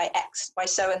cursed by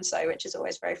so-and-so, which is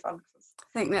always very fun.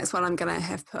 I think that's what I'm going to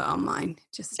have put on mine.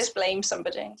 Just blame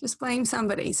somebody. Just blame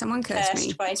somebody. Someone cursed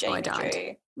me, by so I died.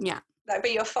 Drew. Yeah. That'd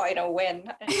be your final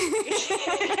win.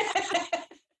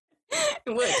 It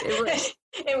would.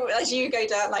 As you go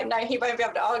down, no, he won't be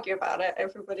able to argue about it.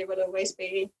 Everybody will always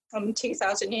be on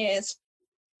 2,000 years.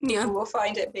 Yeah. People will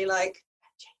find it and be like,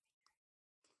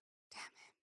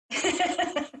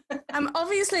 damn it.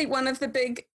 Obviously, one of the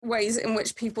big ways in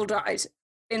which people died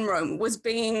in Rome was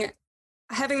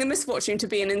having the misfortune to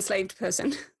be an enslaved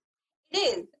person. It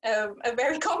is a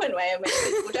very common way in which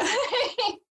people die.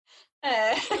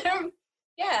 And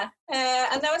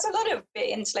there was a lot of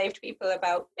enslaved people,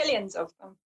 about billions of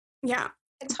them. Yeah.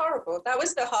 It's horrible. That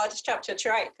was the hardest chapter to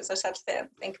write, because I had to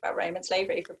think about Roman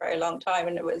slavery for a very long time,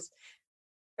 and it was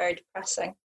very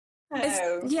depressing. But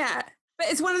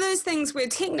it's one of those things where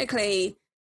technically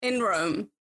in Rome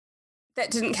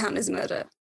that didn't count as murder.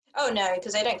 Oh no,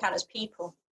 because they don't count as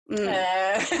people. They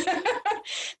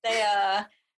are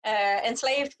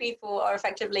enslaved people are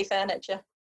effectively furniture.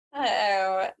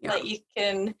 Like you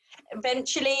can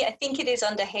eventually, I think it is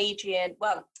under Hadrian.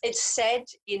 Well, it's said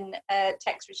in a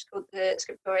text which is called the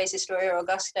Scriptores Historia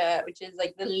Augusta, which is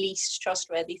like the least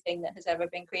trustworthy thing that has ever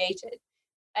been created.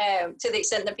 to the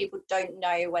extent that people don't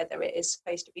know whether it is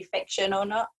supposed to be fiction or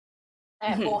not,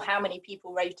 or how many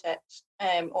people wrote it,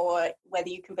 or whether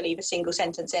you can believe a single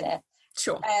sentence in it.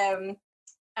 Sure.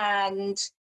 And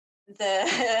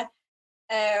the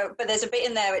but there's a bit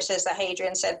in there which says that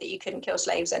Hadrian said that you couldn't kill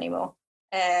slaves anymore.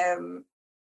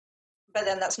 But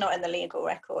then that's not in the legal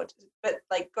record. But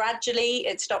like gradually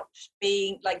it stopped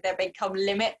being like there become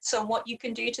limits on what you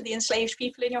can do to the enslaved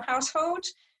people in your household.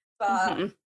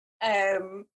 But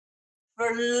for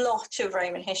a lot of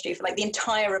Roman history, for like the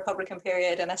entire Republican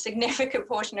period and a significant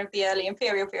portion of the early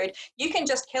imperial period, you can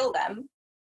just kill them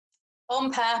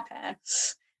on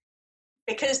purpose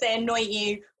because they annoy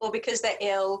you, or because they're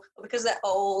ill, or because they're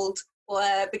old, or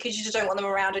because you just don't want them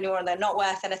around anymore and they're not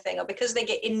worth anything, or because they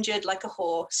get injured like a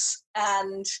horse,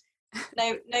 and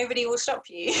nobody will stop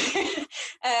you.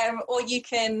 Or you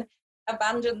can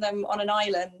abandon them on an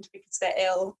island because they're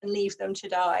ill and leave them to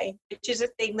die, which is a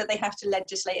thing that they have to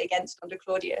legislate against under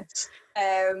Claudius.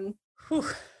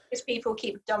 Because people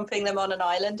keep dumping them on an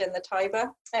island in the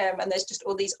Tiber, and there's just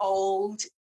all these old,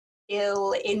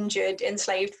 ill, injured,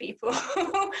 enslaved people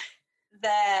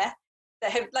there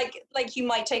that have like you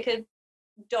might take a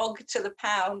dog to the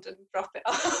pound and drop it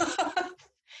off.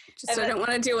 Just so I don't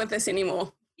want to deal with this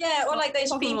anymore. Yeah, or like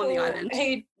those people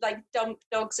who like dump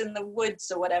dogs in the woods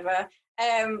or whatever.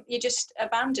 You just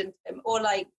abandon them, or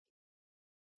like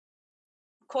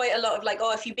quite a lot of like,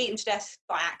 oh, if you beat them to death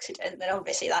by accident, then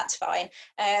obviously that's fine.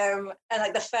 And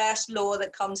like the first law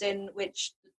that comes in,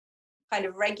 which kind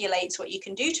of regulates what you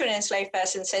can do to an enslaved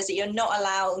person, says that you're not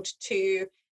allowed to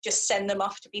just send them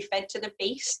off to be fed to the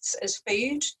beasts as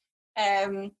food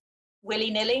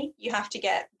willy-nilly. You have to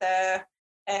get the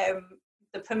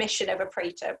permission of a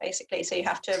praetor, basically. So you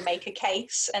have to make a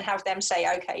case and have them say,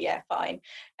 okay, yeah, fine.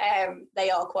 They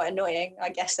are quite annoying. I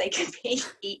guess they could be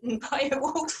eaten by a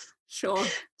wolf. Sure.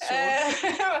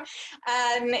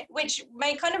 Which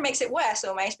kind of makes it worse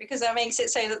almost, because that makes it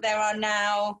so that there are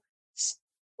now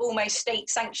almost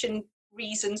state-sanctioned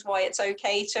reasons why it's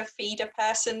okay to feed a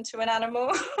person to an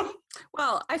animal.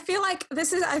 Well, I feel like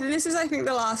this is I think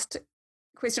the last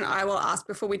question I will ask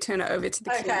before we turn it over to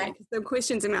the Q&A, because the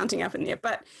questions are mounting up in there.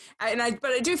 But I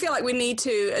do feel like we need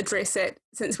to address it,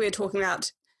 since we're talking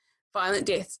about violent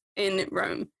deaths in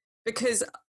Rome, because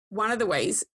one of the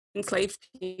ways enslaved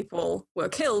people were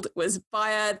killed was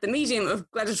via the medium of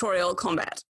gladiatorial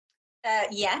combat.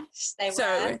 Yes, they were.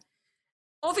 So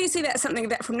obviously that's something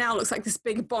that from now looks like this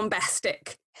big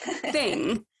bombastic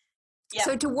thing. Yep.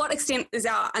 So to what extent is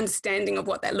our understanding of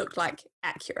what that looked like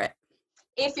accurate?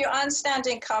 If your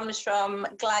understanding comes from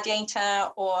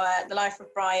Gladiator or The Life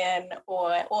of Brian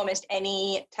or almost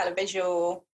any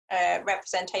televisual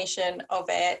representation of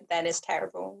it, then it's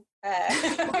terrible.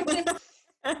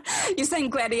 You're saying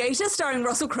Gladiator starring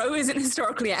Russell Crowe isn't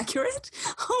historically accurate?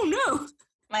 Oh no!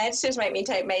 My editors made me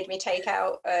take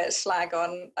out slag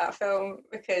on that film,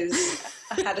 because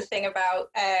I had a thing about,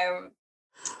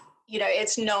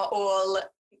 it's not all,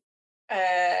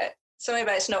 something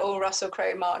about it's not all Russell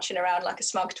Crowe marching around like a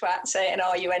smug twat saying,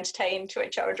 "Are you entertained?" To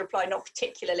which I would reply, "Not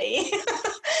particularly."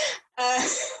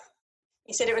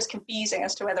 He said it was confusing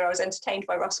as to whether I was entertained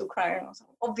by Russell Crowe. And I was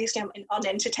like, obviously I'm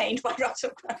unentertained by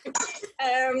Russell Crowe.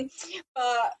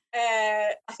 But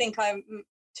I think I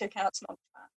took out smug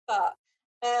twat. But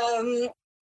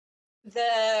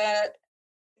the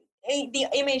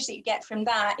image that you get from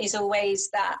that is always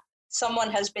that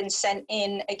someone has been sent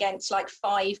in against like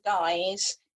 5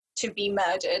 guys to be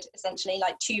murdered, essentially,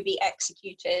 like to be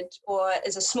executed, or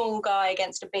as a small guy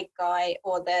against a big guy,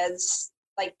 or there's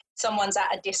like someone's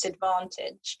at a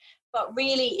disadvantage. But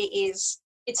really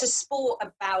it's a sport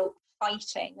about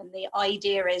fighting, and the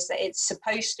idea is that it's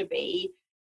supposed to be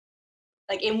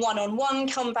like in one-on-one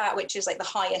combat, which is like the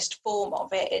highest form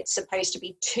of it. It's supposed to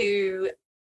be 2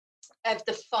 of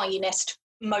the finest,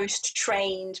 most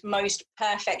trained, most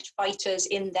perfect fighters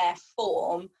in their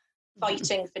form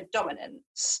fighting for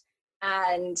dominance.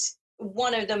 And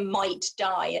one of them might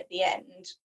die at the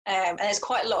end. And there's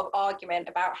quite a lot of argument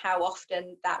about how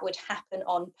often that would happen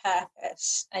on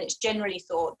purpose. And it's generally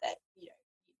thought that,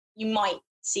 you might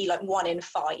see like 1 in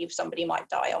 5, somebody might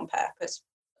die on purpose,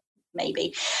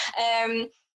 maybe.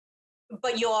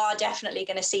 But you are definitely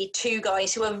going to see 2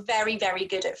 guys who are very, very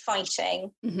good at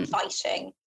fighting.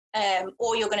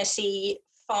 Or you're going to see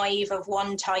 5 of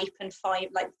one type and 5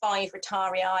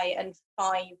 retarii and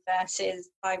 5 versus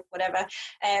 5 whatever.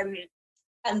 And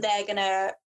they're going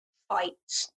to fight.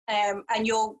 And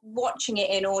you're watching it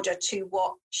in order to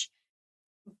watch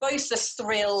both the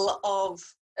thrill of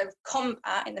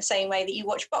combat in the same way that you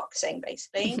watch boxing,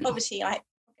 basically. Obviously, I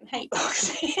fucking hate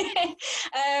boxing.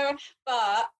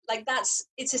 But like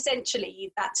it's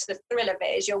essentially that's the thrill of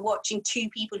it, is you're watching two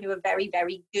people who are very,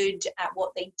 very good at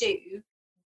what they do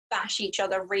bash each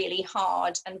other really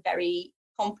hard and very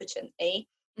competently,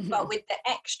 but with the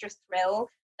extra thrill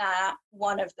that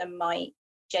one of them might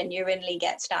genuinely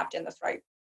get stabbed in the throat.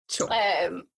 Sure.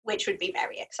 Which would be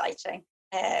very exciting.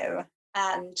 And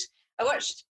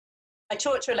I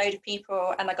talked to a load of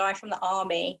people, and a guy from the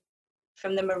army,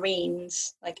 from the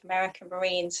Marines, like American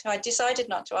Marines, who I decided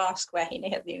not to ask where he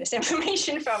knew this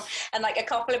information from, and like a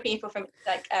couple of people from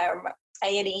like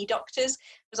A&E doctors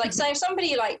was like, so if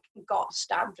somebody like got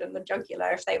stabbed in the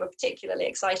jugular, if they were particularly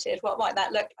excited, what might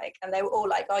that look like? And they were all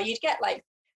like, oh, you'd get like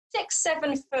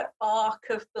 6-7 foot arc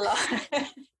of blood.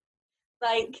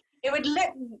 Like it would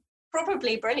look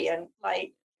probably brilliant.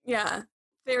 Like, yeah,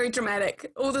 very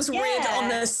dramatic. All this red on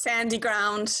the sandy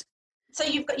ground. So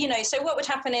you've got, so what would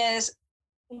happen is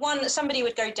somebody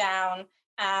would go down,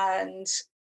 and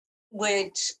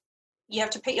you have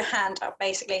to put your hand up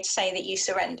basically to say that you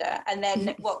surrender. And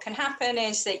then what can happen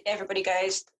is that everybody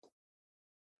goes,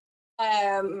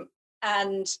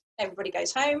 and everybody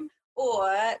goes home,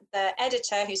 or the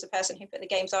editor, who's the person who put the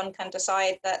games on, can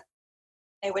decide that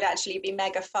it would actually be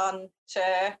mega fun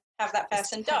to have that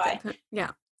person die.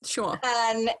 Yeah, sure.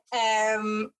 And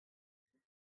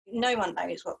no one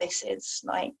knows what this is.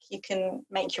 Like, you can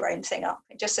make your own thing up.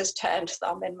 It just says turned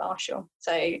thumb in Marshall,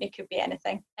 so it could be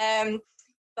anything.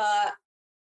 But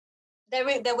there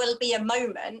will be a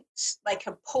moment, like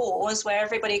a pause, where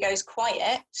everybody goes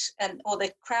quiet, or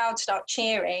the crowd start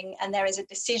cheering, and there is a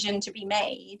decision to be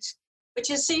made, which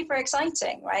is super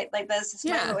exciting, right? Like, there's this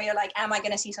moment where you're like, am I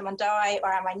going to see someone die,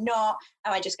 or am I not?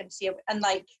 Am I just going to see and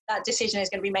like that decision is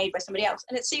going to be made by somebody else,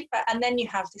 and it's super. And then you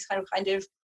have this kind of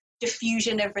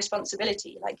diffusion of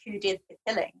responsibility, like, who did the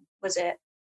killing? Was it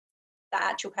the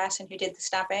actual person who did the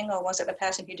stabbing, or was it the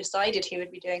person who decided he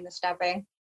would be doing the stabbing,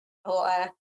 or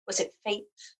was it fate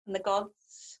and the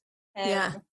gods?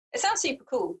 It sounds super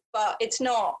cool, but it's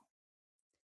not.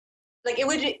 Like,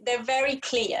 they're very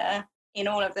clear in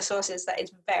all of the sources that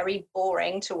it's very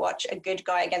boring to watch a good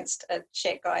guy against a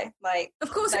shit guy. Like,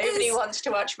 of course, nobody wants to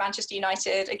watch Manchester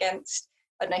United against,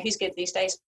 I don't know who's good these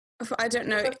days. I don't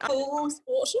know. I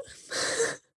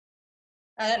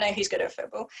don't know who's good at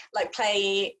football. Like,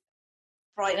 play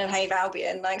Brighton and Hove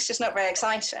Albion. Like, it's just not very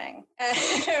exciting.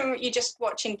 You're just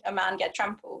watching a man get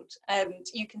trampled, and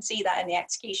you can see that in the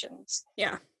executions.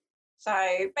 Yeah.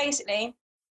 So basically,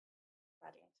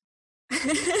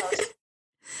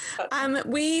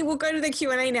 we will go to the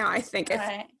Q&A now, I think.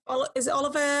 Is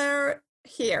Oliver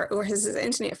here, or has his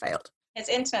internet failed? His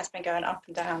internet's been going up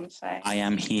and down, so... I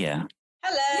am here.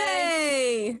 Hello!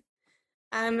 Yay!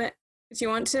 Do you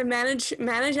want to manage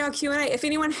our Q&A? If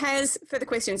anyone has further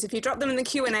questions, if you drop them in the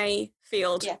Q&A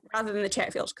field rather than the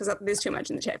chat field, because there's too much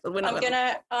in the chat field. I'm going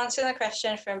to answer the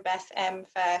question from Beth M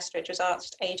first, which was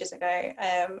asked ages ago.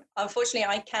 Unfortunately,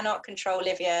 I cannot control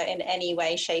Livia in any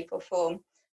way, shape or form.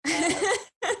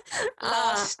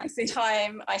 Last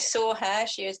time I saw her,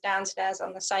 she was downstairs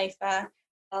on the sofa,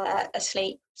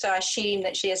 asleep. So I assume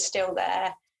that she is still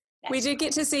there. We did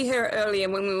get to see her earlier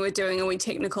when we were doing a wee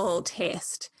technical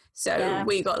test. So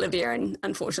we got Livia, and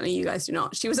unfortunately you guys do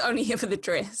not. She was only here for the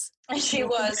dress. She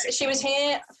was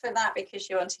here for that because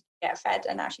she wanted to get fed,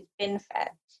 and now she's been fed.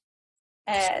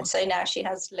 So now she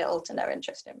has little to no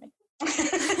interest in me.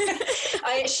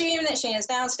 I assume that she is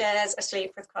downstairs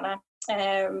asleep with Connor.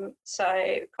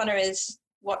 So Connor is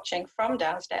watching from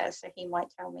downstairs, so he might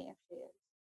tell me if she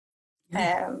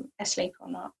is asleep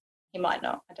or not. He might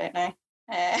not, I don't know.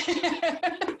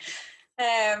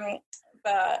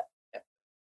 But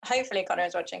hopefully Connor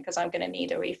is watching, because I'm going to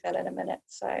need a refill in a minute.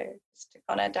 So just to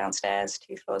Connor downstairs,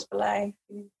 2 floors below.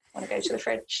 If you want to go to the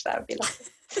fridge, that would be lovely.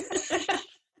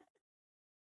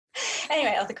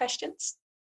 Anyway, other questions?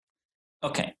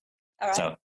 Okay. All right.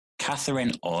 So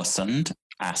Catherine Orsund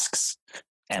asks,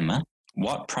 Emma,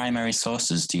 what primary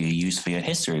sources do you use for your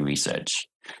history research?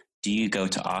 Do you go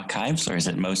to archives, or is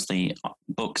it mostly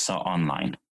books or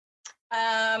online?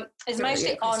 It's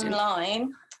mostly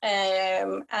online.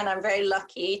 And I'm very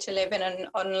lucky to live in an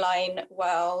online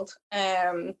world,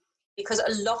 because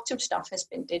a lot of stuff has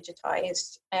been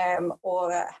digitized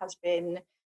or has been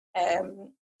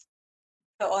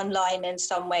put online in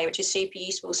some way, which is super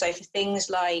useful. So for things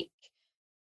like,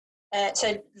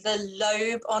 so the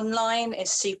Loeb online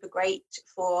is super great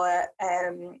for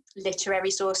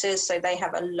literary sources. So they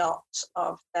have a lot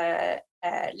of the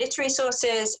literary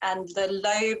sources, and the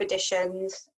Loeb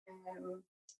editions.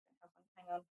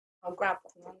 I'll grab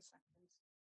that in 1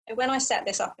 second. When I set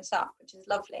this up, which is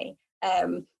lovely,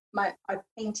 I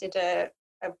painted a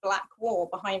a black wall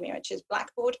behind me, which is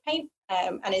blackboard paint,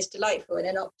 and is delightful. And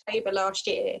in October last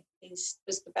year, was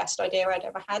the best idea I'd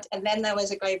ever had. And then there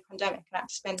was a global pandemic, and I had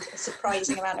to spend a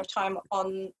surprising amount of time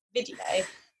on video.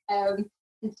 I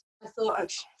thought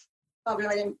I'd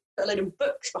probably put a load of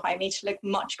books behind me to look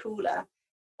much cooler,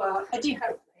 but I do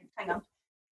hope. Hang on.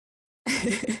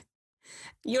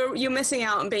 You're missing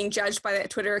out on being judged by that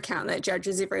Twitter account that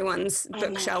judges everyone's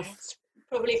bookshelf. It's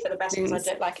probably for the best because I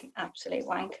look like an absolute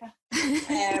wanker.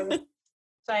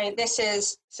 So this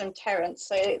is some Terence.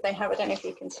 So they have, I don't know if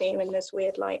you can see them in this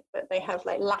weird light, but they have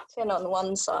like Latin on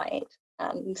one side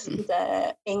and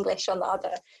the English on the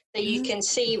other. So you can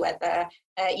see whether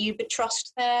you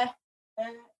trust their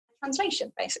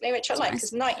translation, basically, which I like,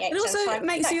 because 98%. It also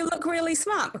makes you look really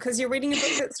smart because you're reading a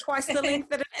book that's twice the length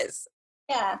that it is.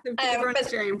 Yeah. Everyone's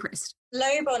very impressed.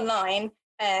 Loeb Online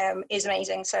is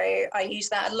amazing. So I use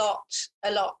that a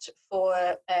lot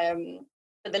for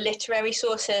the literary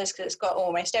sources, because it's got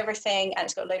almost everything and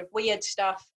it's got a load of weird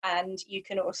stuff, and you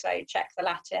can also check the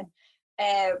Latin,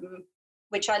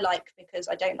 which I like because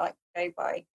I don't like to go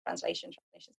by translations,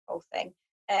 the whole thing.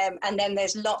 And then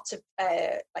there's lots of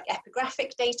like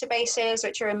epigraphic databases,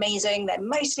 which are amazing. They're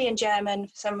mostly in German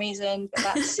for some reason, but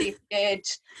that's super good.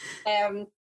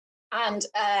 And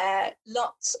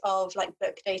lots of like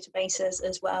book databases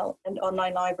as well, and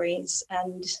online libraries.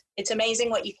 And it's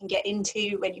amazing what you can get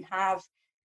into when you have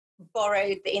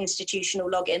borrowed the institutional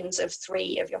logins of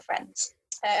 3 of your friends,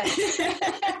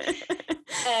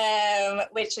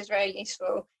 which is very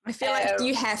useful. I feel like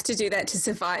you have to do that to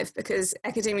survive, because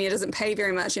academia doesn't pay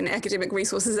very much and academic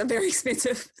resources are very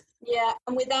expensive. Yeah,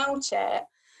 and without it,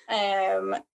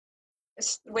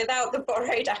 without the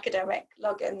borrowed academic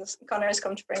logins, Connor has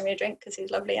come to bring me a drink because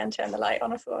he's lovely and turned the light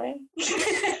on for me.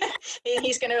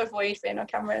 He's going to avoid being on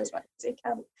camera as much as he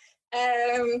can.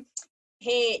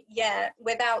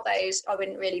 Without those, I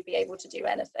wouldn't really be able to do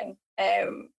anything,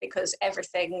 because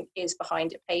everything is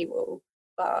behind a paywall.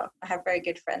 But I have very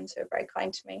good friends who are very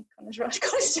kind to me.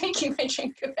 Connor's taking my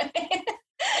drink away.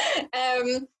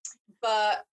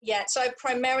 But yeah, so I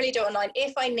primarily do it online.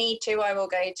 If I need to, I will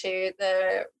go to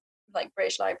the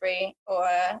British Library or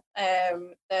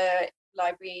the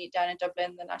library down in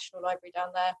Dublin, the National Library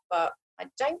down there. But I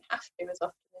don't have to as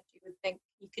often as you would think.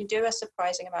 You can do a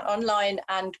surprising amount online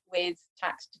and with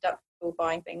tax deductible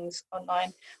buying things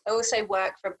online. I also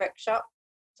work for a bookshop,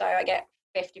 so I get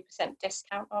 50%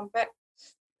 discount on books.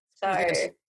 So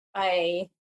I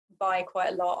buy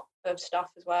quite a lot of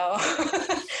stuff as well,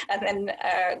 and then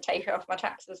take it off my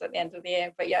taxes at the end of the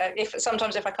year. But yeah,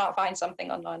 sometimes if I can't find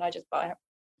something online, I just buy it,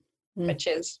 which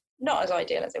is not as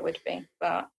ideal as it would be.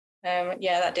 But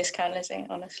that discount, Lizzie,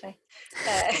 honestly.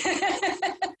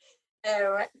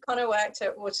 Connor worked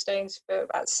at Waterstones for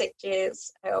about 6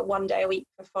 years, 1 day a week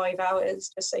for 5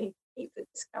 hours, just so he keep the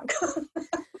discount going.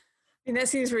 I mean, that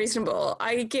seems reasonable.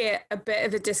 I get a bit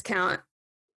of a discount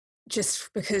just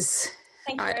because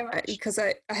I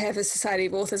have a Society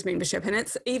of Authors membership, and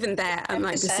it's even that I'm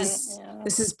like, this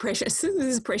is precious. This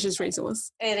is a precious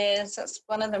resource. It is. That's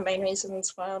one of the main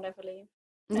reasons why I'll never leave.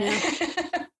 Yeah.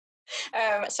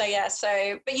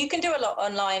 But you can do a lot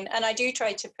online, and I do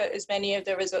try to put as many of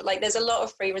the results, there's a lot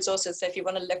of free resources, so if you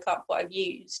want to look up what I've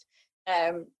used,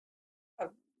 a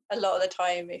lot of the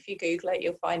time if you Google it,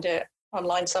 you'll find it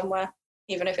online somewhere,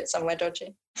 even if it's somewhere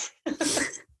dodgy.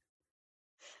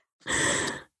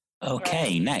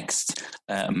 Okay, right. Next,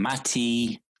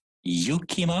 Matti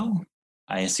Yukimo,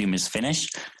 I assume is Finnish,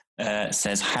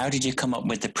 says, how did you come up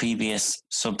with the previous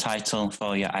subtitle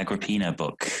for your Agrippina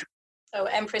book? Oh,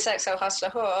 Empress Exo Hustler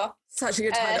Whore. Such a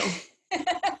good title.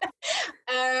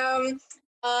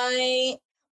 I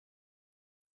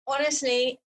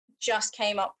honestly just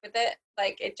came up with it.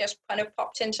 It just kind of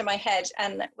popped into my head.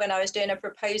 And when I was doing a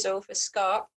proposal for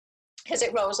Scarp, because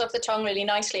it rolls off the tongue really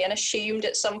nicely, and assumed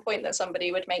at some point that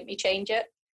somebody would make me change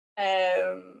it.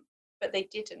 But they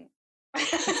didn't.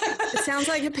 It sounds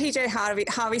like a PJ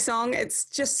Harvey song. It's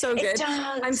just so good. It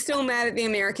does. I'm still mad at the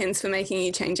Americans for making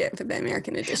you change it for the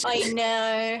American edition. I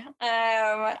know.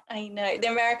 The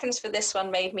Americans for this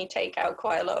one made me take out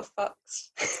quite a lot of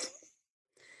fucks.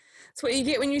 That's what you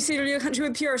get when you settle your country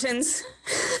with Puritans.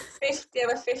 There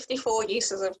were 54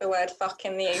 uses of the word fuck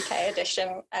in the UK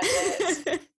edition,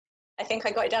 and I think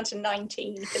I got it down to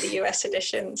 19 for the US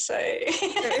edition. So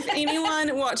if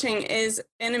anyone watching is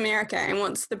in America and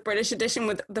wants the British edition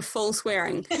with the full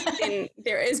swearing, then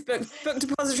there is book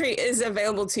depository is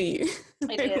available to you.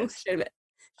 It is. Ship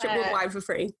wide for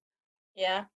free.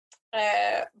 Yeah.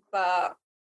 But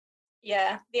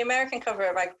yeah, the American cover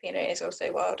of Agrippina is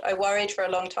also wild. I worried for a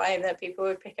long time that people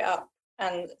would pick it up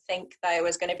and think that it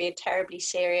was going to be a terribly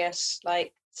serious,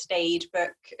 staid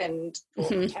book and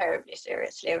talk terribly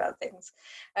seriously about things,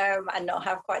 and not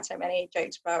have quite so many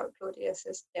jokes about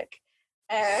Claudius's dick.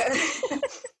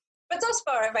 But thus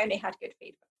far, I've only had good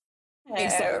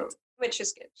feedback, which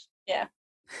is good. Yeah.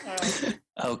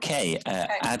 Okay.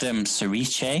 Adam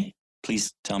Sariche,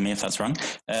 please tell me if that's wrong,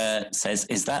 says,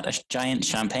 is that a giant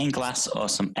champagne glass or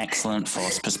some excellent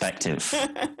forced perspective?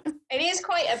 It is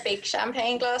quite a big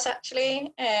champagne glass,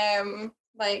 actually.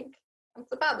 Like,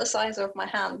 it's about the size of my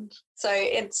hand. So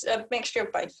it's a mixture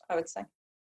of both, I would say.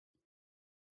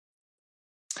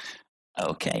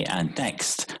 Okay, and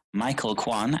next, Michael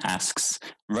Kwan asks,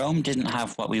 Rome didn't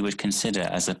have what we would consider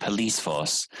as a police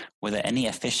force. Were there any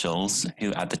officials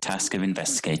who had the task of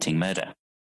investigating murder?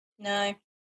 No.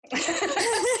 They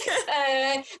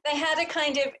had a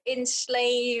kind of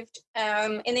enslaved,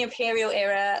 in the imperial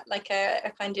era, like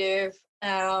a kind of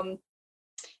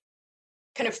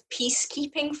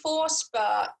peacekeeping force,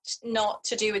 but not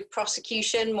to do with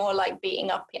prosecution, more like beating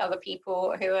up other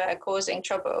people who are causing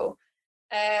trouble.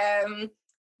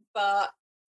 But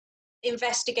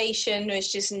investigation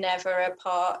was just never a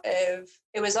part of,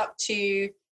 it was up to,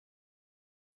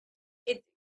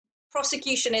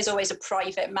 prosecution is always a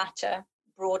private matter,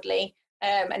 broadly.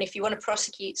 And if you want to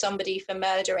prosecute somebody for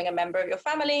murdering a member of your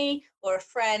family or a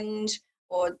friend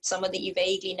or someone that you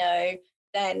vaguely know,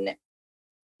 then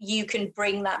you can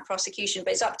bring that prosecution,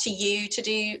 but it's up to you to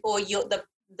do, or you're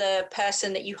the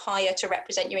person that you hire to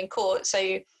represent you in court.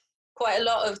 So quite a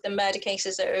lot of the murder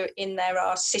cases that are in there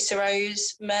are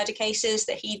Cicero's murder cases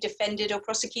that he defended or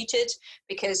prosecuted,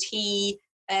 because he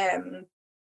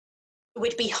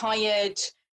would be hired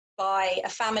by a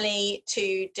family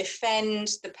to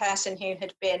defend the person who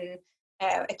had been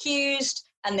accused,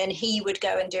 and then he would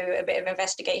go and do a bit of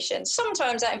investigation.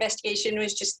 Sometimes that investigation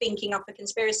was just thinking up a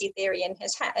conspiracy theory in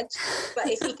his head, but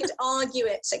if he could argue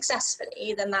it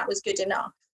successfully, then that was good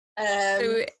enough.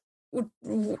 So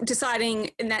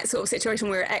deciding in that sort of situation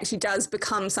where it actually does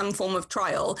become some form of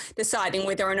trial, deciding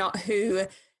whether or not who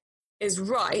is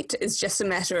right is just a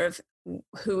matter of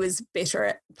who is better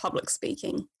at public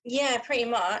speaking. Yeah, pretty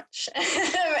much.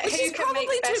 Which is probably,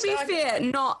 to be fair,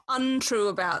 not untrue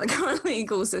about the current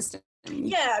legal system.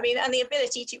 Yeah, I mean, and the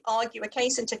ability to argue a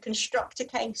case and to construct a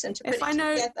case and to put it together.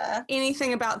 If I know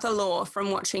anything about the law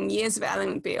from watching years of Ally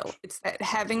McBeal, it's that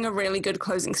having a really good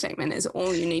closing statement is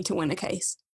all you need to win a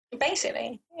case.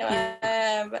 Basically.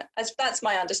 That's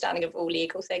my understanding of all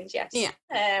legal things, yes. Yeah.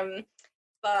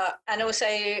 And also,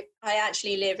 I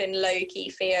actually live in low-key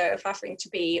fear of having to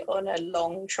be on a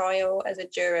long trial as a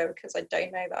juror, because I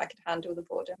don't know that I could handle the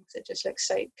boredom, because it just looks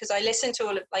so... Because I listen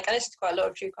to quite a lot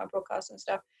of true crime broadcasts and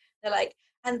stuff. They're like,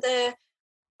 and the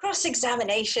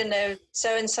cross-examination of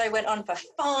so-and-so went on for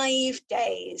 5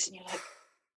 days. And you're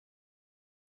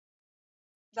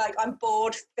like, I'm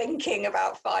bored thinking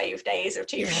about 5 days of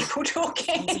two people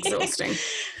talking. It's exhausting.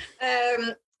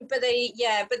 But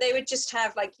they would just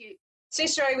have, like,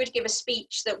 Cicero would give a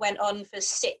speech that went on for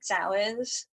 6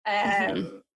 hours.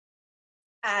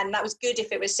 And that was good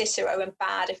if it was Cicero and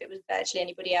bad if it was virtually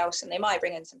anybody else. And they might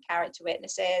bring in some character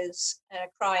witnesses, a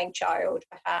crying child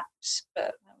perhaps,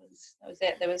 but that was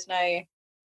it.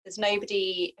 There's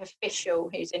nobody official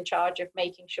who's in charge of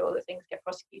making sure that things get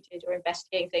prosecuted or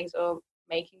investigating things or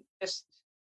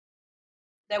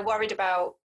they're worried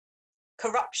about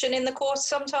corruption in the course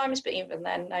sometimes, but even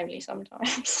then, only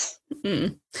sometimes.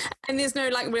 And there's no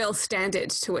real standard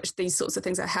to which these sorts of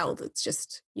things are held. It's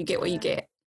just you get what you get.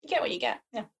 You get what you get.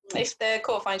 Yeah. If the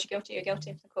court finds you guilty, you're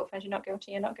guilty. If the court finds you not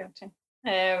guilty, you're not guilty.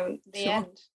 End. Yeah.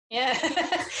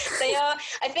 They are.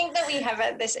 I think that we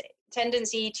have this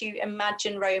tendency to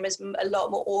imagine Rome as a lot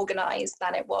more organized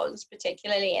than it was,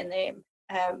 particularly in the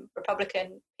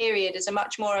Republican period, as a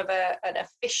much more of an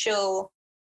official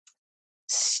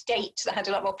state that had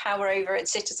a lot more power over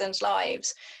its citizens'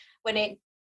 lives, when it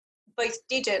both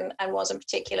didn't and wasn't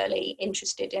particularly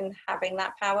interested in having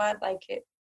that power. Like, it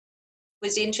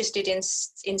was interested in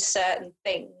certain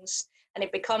things, and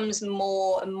it becomes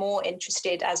more and more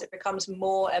interested as it becomes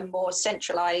more and more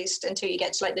centralized, until you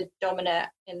get to the dominant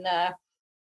in the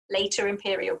later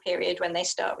imperial period, when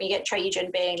you get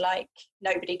Trajan being like,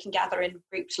 nobody can gather in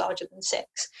groups larger than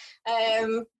 6.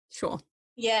 Sure.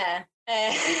 Yeah.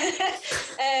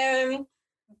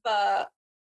 But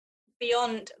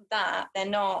beyond that, they're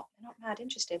not mad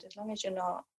interested. As long as you're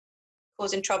not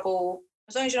causing trouble,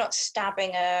 as long as you're not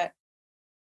stabbing a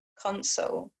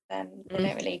consul, then they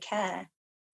don't really care.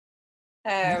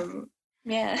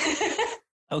 Yeah.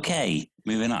 Okay,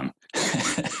 moving on.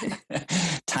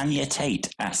 Tanya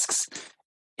Tate asks,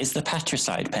 is the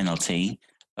patricide penalty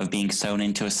of being sewn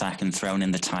into a sack and thrown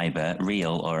in the Tiber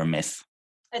real or a myth?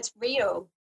 It's real.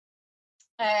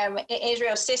 It is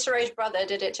real. Cicero's brother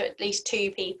did it to at least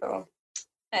 2 people,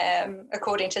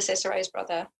 according to Cicero's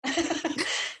brother,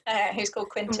 who's called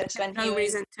Quintus. No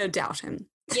reason to doubt him.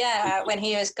 Yeah, when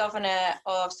he was governor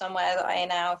of somewhere that I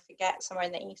now forget, somewhere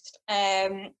in the east.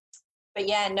 But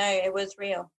yeah, no, it was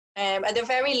real. At the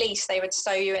very least, they would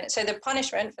sew you in. So the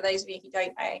punishment, for those of you who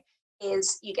don't know,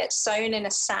 is you get sewn in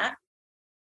a sack.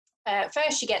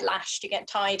 First, you get lashed, you get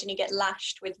tied, and you get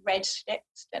lashed with red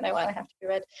sticks. Don't know why they have to be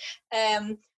red.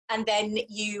 And then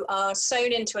you are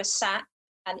sewn into a sack,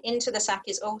 and into the sack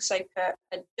is also put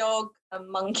a dog, a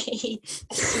monkey,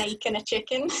 a snake, and a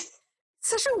chicken.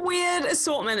 Such a weird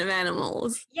assortment of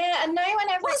animals. Yeah, and no one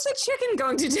ever... What's the chicken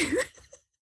going to do?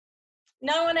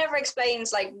 No one ever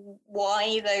explains, like,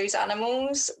 why those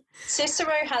animals.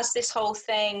 Cicero has this whole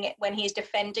thing when he's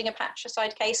defending a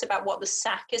patricide case about what the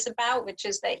sack is about, which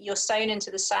is that you're sewn into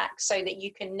the sack so that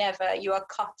you are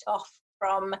cut off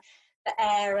from the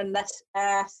air and the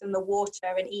earth and the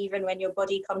water, and even when your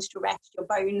body comes to rest, your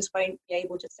bones won't be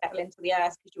able to settle into the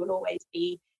earth because you will always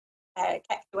be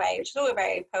kept away, which is all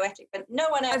very poetic, but no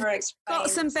one ever explains. Got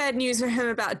some bad news for him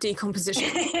about decomposition.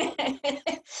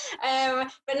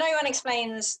 But no one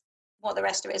explains what the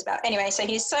rest of it is about. Anyway, so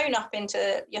you're sewn up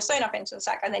into the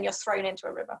sack, and then you're thrown into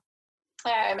a river.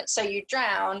 So you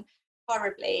drown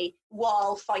horribly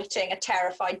while fighting a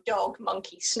terrified dog,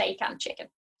 monkey, snake, and chicken.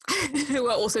 Who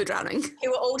are also drowning.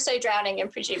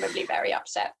 And presumably very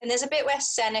upset. And there's a bit where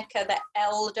Seneca, the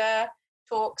elder,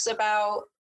 talks about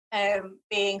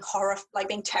being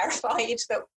terrified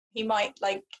that he might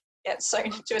like get sewn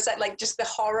into a set, like just the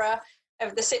horror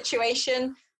of the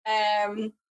situation.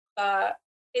 But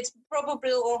it's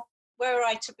probably, were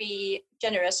I to be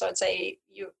generous, I'd say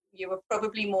you were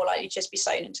probably more likely to just be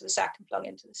sewn into the sack and flung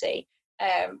into the sea,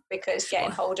 because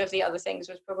getting hold of the other things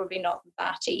was probably not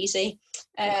that easy.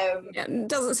 It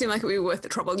doesn't seem like it would be worth the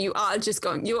trouble. You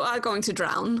are going to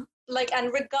drown. Like,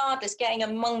 and regardless, getting a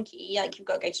monkey, like, you've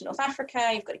got to go to North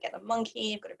Africa, you've got to get the monkey,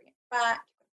 you've got to bring it back,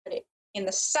 you've got to put it in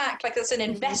the sack. Like, that's an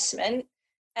investment.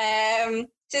 This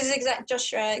is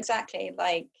exactly.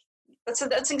 Like, that's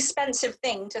an expensive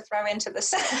thing to throw into the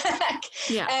sack.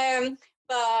 Yeah.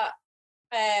 But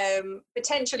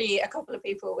potentially a couple of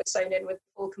people were sewn in with the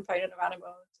full component of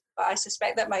animals. But I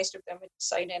suspect that most of them were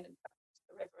sewn in and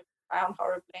the river and drowned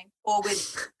horribly, or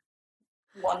with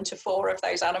 1 to 4 of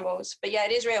those animals. But yeah,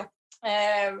 it is real.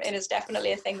 It is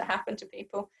definitely a thing that happened to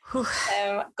people.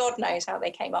 God knows how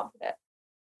they came up with it.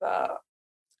 But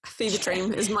a fever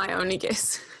dream is my only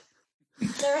guess.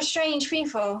 They're strange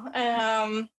people.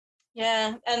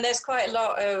 Yeah, and there's quite a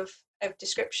lot of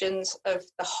descriptions of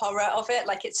the horror of it.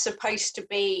 Like, it's supposed to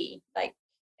be, like,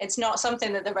 it's not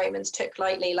something that the Romans took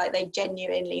lightly. Like, they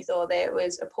genuinely thought that it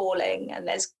was appalling. And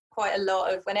there's quite a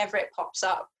lot of, whenever it pops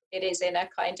up, it is in a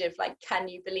kind of like, can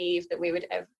you believe that we would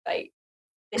ever, like,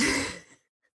 this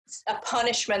is a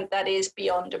punishment that is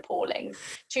beyond appalling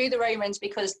to the Romans,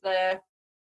 because the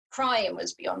crime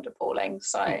was beyond appalling.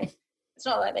 So it's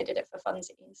not like they did it for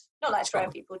funsies. Not like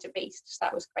throwing people to beasts.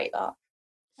 That was great art.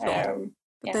 But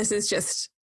this is just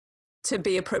to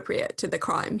be appropriate to the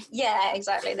crime. Yeah,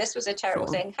 exactly. This was a terrible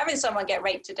thing. Having someone get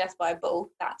raped to death by a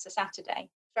bull, that's a Saturday.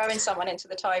 Throwing someone into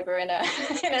the Tiber in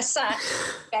a sack,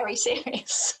 very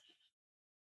serious.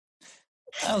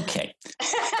 Okay.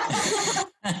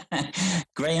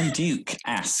 Graham Duke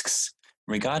asks,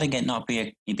 regarding it not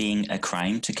being a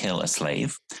crime to kill a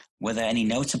slave, were there any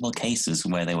notable cases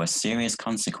where there were serious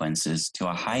consequences to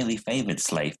a highly favoured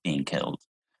slave being killed?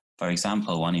 For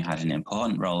example, one who had an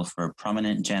important role for a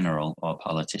prominent general or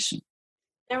politician.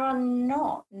 There are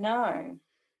not, no.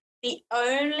 The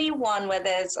only one where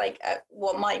there's like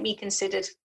what might be considered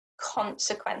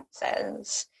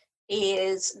consequences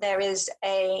is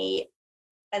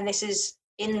and this is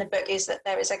in the book, is that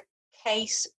there is a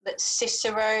case that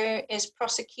Cicero is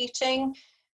prosecuting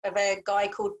of a guy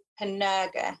called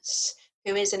Panurgus,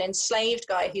 who is an enslaved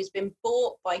guy who's been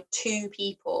bought by 2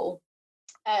 people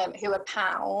who are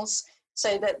pals,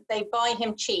 so that they buy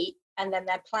him cheap, and then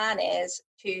their plan is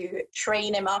to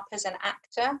train him up as an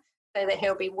actor so that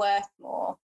he'll be worth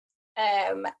more.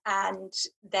 And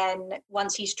then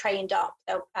once he's trained up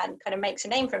and kind of makes a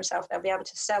name for himself, they'll be able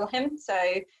to sell him. So,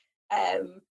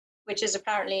 which is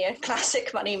apparently a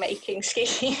classic money-making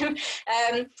scheme.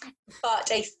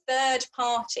 But a third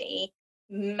party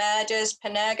murders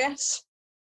Panurgus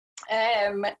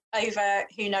over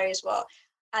who knows what.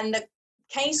 And the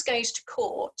case goes to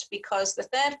court because the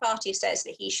third party says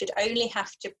that he should only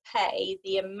have to pay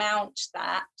the amount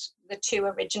that the 2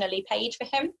 originally paid for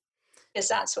him, because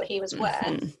that's what he was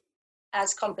worth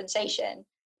as compensation.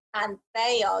 And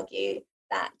they argue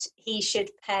that he should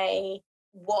pay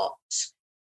what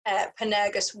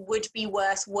Panurgus would be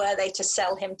worth were they to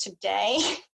sell him today,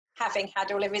 having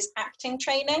had all of his acting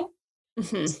training.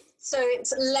 Mm-hmm. So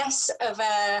it's less of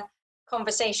a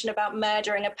conversation about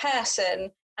murdering a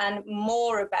person and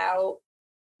more about,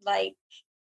 like,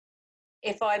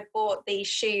 if I bought these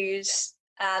shoes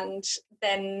and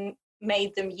then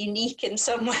made them unique in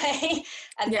some way,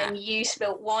 and then you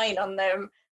spilt wine on them,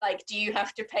 like, do you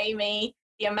have to pay me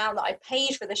the amount that I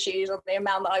paid for the shoes or the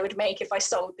amount that I would make if I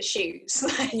sold the shoes?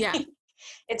 Yeah.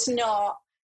 It's not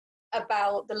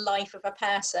about the life of a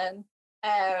person.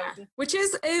 Which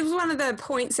is one of the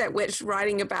points at which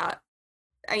writing about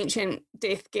ancient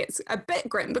death gets a bit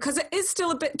grim, because it is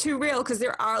still a bit too real, because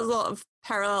there are a lot of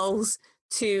parallels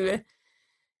to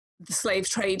the slave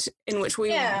trade in which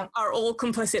we are all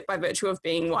complicit by virtue of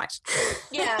being white.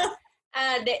 Yeah.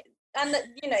 And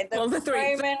you know, the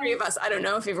three of us, I don't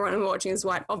know if everyone watching is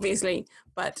white, obviously,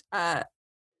 but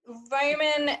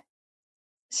Roman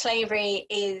slavery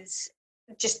is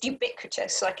just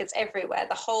ubiquitous, like it's everywhere.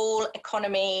 The whole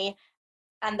economy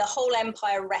and the whole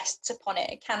empire rests upon it.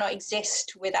 It cannot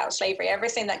exist without slavery.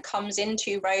 Everything that comes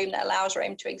into Rome that allows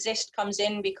Rome to exist comes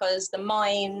in because the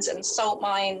mines and salt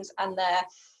mines and the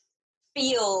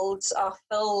fields are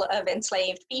full of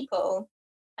enslaved people,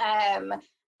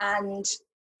 and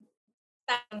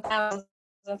thousands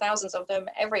and thousands of them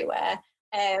everywhere,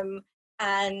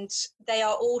 and they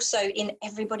are also in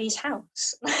everybody's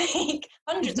house, like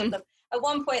hundreds of them. At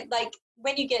one point, like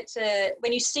when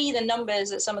you see the numbers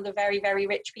that some of the very, very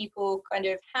rich people kind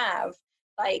of have,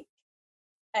 like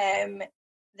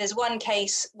there's one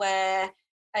case where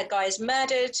a guy is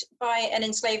murdered by an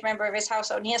enslaved member of his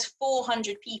household, and he has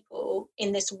 400 people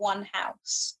in this one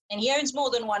house. And he owns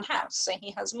more than one house, so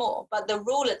he has more. But the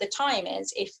rule at the time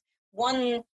is if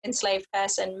one enslaved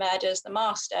person murders the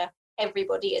master,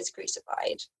 everybody is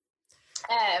crucified.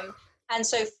 And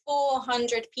so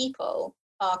 400 people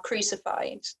are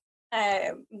crucified,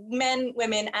 men,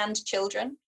 women, and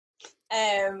children.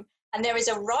 And there is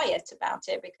a riot about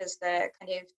it because the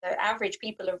average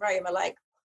people of Rome are like,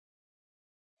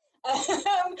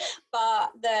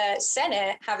 but the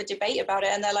Senate have a debate about it,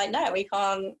 and they're like, no, we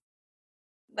can't,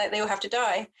 like, they all have to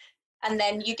die. And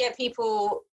then you get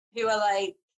people who are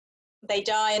like, they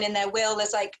die, and in their will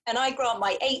there's like, and I grant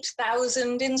my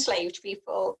 8,000 enslaved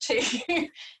people to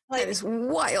like, that is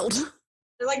wild.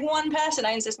 Like one person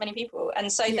owns this many people,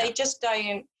 and so they just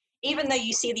don't, even though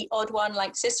you see the odd one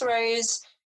like Cicero's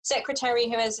secretary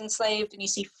who is enslaved, and you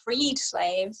see freed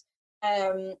slaves,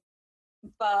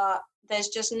 but there's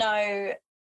just no,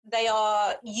 they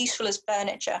are useful as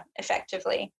furniture,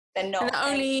 effectively. They're not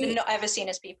ever seen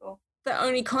as people. The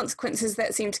only consequences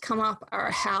that seem to come up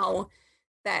are how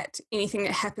that anything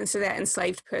that happens to that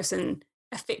enslaved person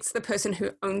affects the person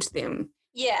who owned them.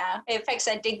 Yeah, it affects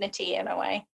their dignity in a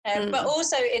way. But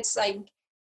also it's like,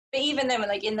 but even then,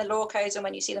 like in the law codes and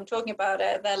when you see them talking about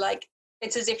it, they're like,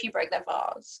 it's as if you broke their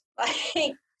vase.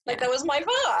 Like that was my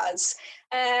vase.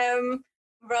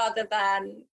 Rather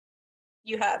than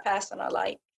you hurt a person, or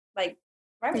like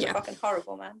Romans are fucking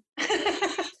horrible, man.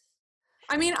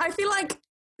 I mean, I feel like,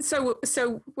 so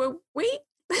were we?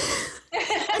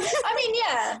 I mean,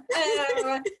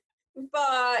 yeah.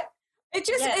 But it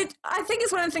just, I think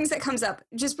it's one of the things that comes up,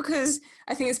 just because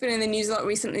I think it's been in the news a lot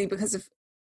recently because of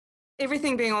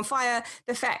everything being on fire,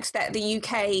 the fact that the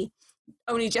UK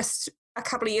only just a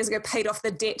couple of years ago paid off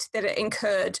the debt that it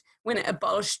incurred when it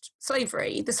abolished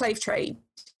slavery, the slave trade.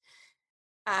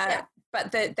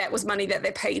 But that was money that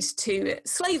they paid to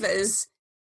slavers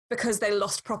because they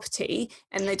lost property,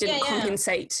 and they didn't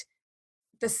compensate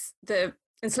the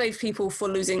enslaved people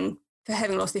for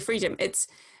having lost their freedom. The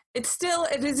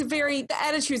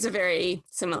attitudes are very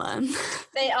similar.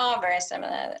 They are very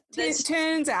similar. It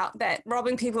turns out that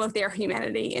robbing people of their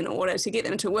humanity in order to get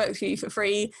them to work for you for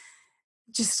free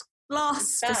just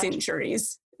lasts for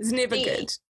centuries. It's never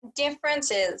good.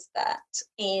 Difference is that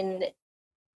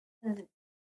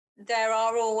there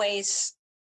are always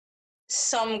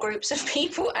some groups of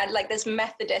people, and like there's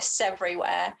Methodists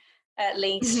everywhere, at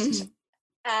least.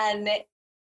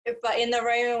 But in the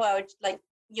Roman world, like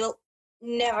you'll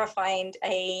never find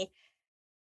a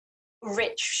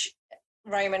rich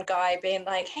Roman guy being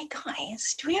like, hey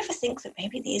guys, do we ever think that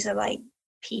maybe these are like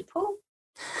people?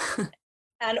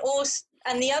 And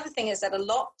the other thing is that a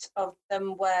lot of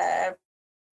them were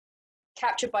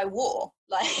captured by war.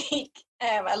 Like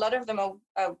a lot of them are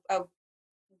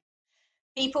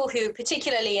people who,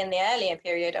 particularly in the earlier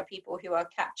period, are people who are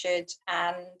captured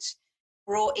and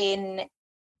brought in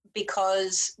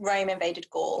because Rome invaded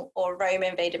Gaul, or Rome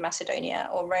invaded Macedonia,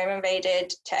 or Rome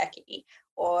invaded Turkey,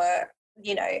 or,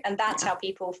 you know, and that's how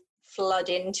people flood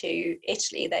into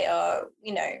Italy. They are,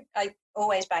 I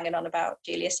always banging on about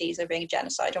Julius Caesar being a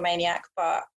genocidal maniac,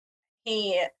 but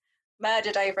he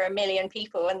murdered over 1 million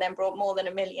people and then brought more than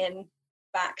 1 million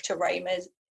back to Rome as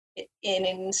in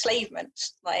enslavement.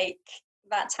 Like,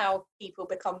 that's how people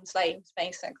become slaves,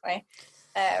 basically.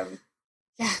 Yeah,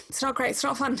 it's not great. It's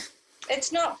not fun.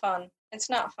 It's not fun. It's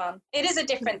not fun. It is a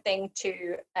different thing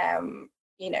to,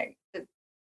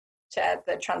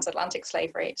 the transatlantic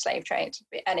slave trade,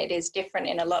 and it is different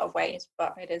in a lot of ways,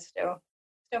 but it is still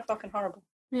fucking horrible.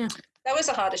 Yeah, that was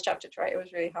the hardest chapter to write. It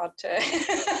was really hard to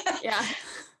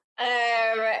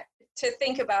to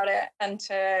think about it and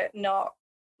to not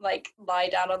like lie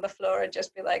down on the floor and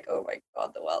just be like, oh my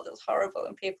god, the world is horrible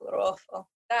and people are awful.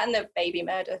 That and the baby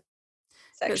murder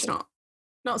section. It's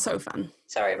not so fun.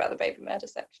 Sorry about the baby murder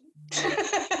section.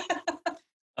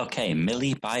 Okay,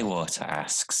 Millie Bywater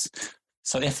asks,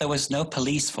 so if there was no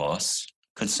police force,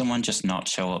 could someone just not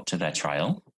show up to their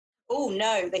trial? Oh,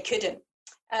 no, they couldn't.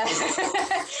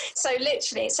 So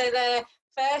the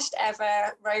first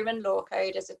ever Roman law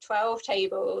code is 12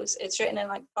 tables. It's written in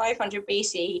like 500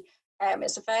 BC.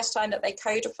 It's the first time that they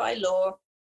codify law.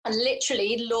 And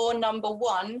literally law number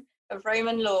 1 of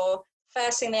Roman law,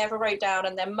 first thing they ever wrote down,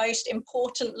 and their most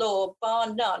important law,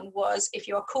 bar none, was if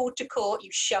you are called to court, you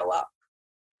show up.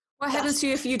 What happens to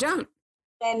you if you don't?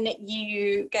 Then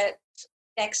you get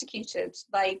executed.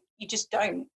 Like, you just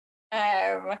don't.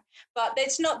 But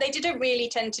they didn't really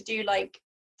tend to do like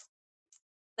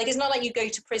it's not like you go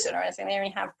to prison or anything. They only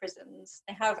have prisons.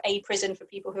 They have a prison for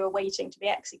people who are waiting to be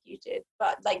executed.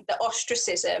 But like the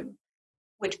ostracism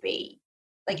would be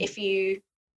like, if you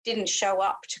didn't show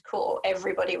up to court,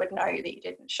 everybody would know that you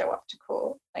didn't show up to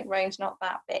court. Like, Rome's not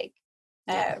that big.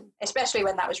 Especially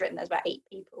when that was written, there's about 8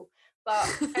 people. But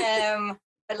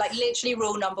but like literally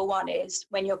rule number 1 is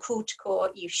when you're called to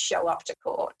court, you show up to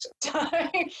court. So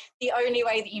the only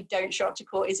way that you don't show up to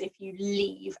court is if you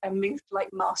leave and move to like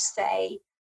Marseille,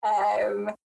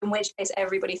 in which case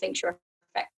everybody thinks you're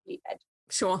effectively dead.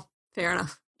 Sure, fair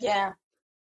enough. Yeah.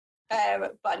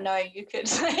 But no, you could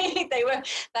say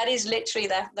that is literally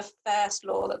the first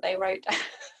law that they wrote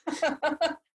down.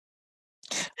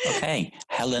 Okay,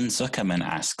 Helen Zuckerman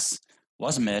asks,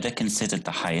 was murder considered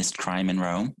the highest crime in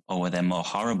Rome, or were there more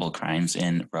horrible crimes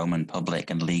in Roman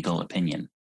public and legal opinion?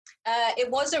 It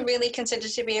wasn't really considered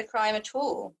to be a crime at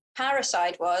all.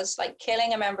 Parricide was, like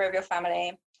killing a member of your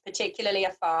family, particularly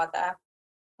a father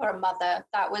or a mother.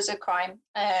 That was a crime,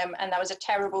 and that was a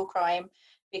terrible crime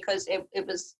because it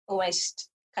was almost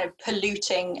kind of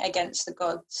polluting against the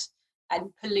gods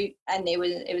and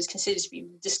it was considered to be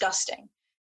disgusting.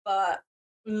 But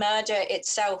murder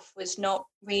itself was not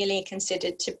really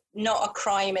considered to not a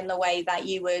crime in the way that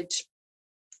you would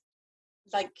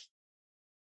like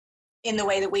in the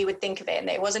way that we would think of it, and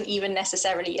it wasn't even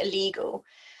necessarily illegal,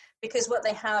 because what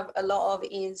they have a lot of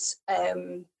is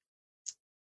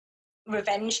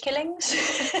revenge killings.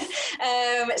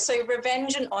 So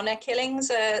revenge and honor killings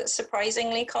are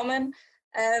surprisingly common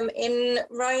in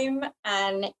Rome.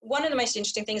 And one of the most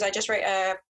interesting things, I just wrote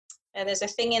there's a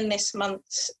thing in this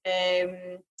month's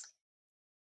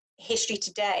History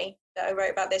Today that I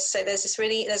wrote about this. So there's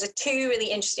 2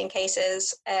 really interesting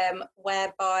cases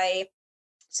whereby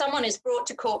someone is brought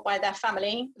to court by their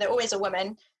family. They're always a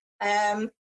woman,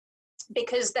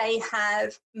 because they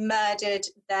have murdered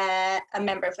a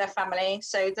member of their family.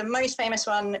 So the most famous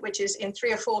one, which is in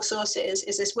 3 or 4 sources,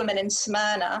 is this woman in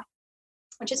Smyrna,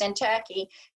 which is in Turkey,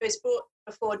 who is brought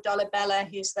before Dolabella,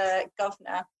 who's the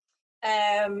governor,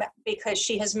 because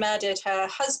she has murdered her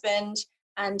husband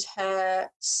and her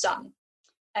son,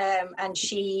 and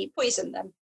she poisoned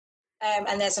them.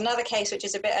 And there's another case, which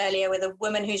is a bit earlier, with a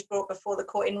woman who's brought before the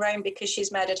court in Rome because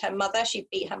she's murdered her mother. She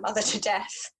beat her mother to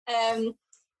death.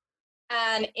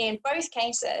 And in both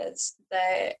cases,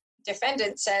 the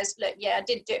defendant says, look, yeah, I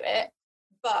did do it,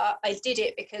 but I did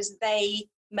it because they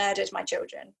murdered my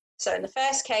children. So in the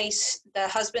first case, the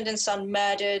husband and son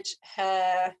murdered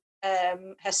her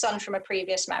son from a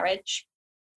previous marriage,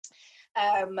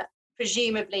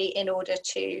 presumably in order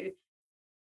to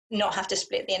not have to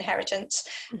split the inheritance.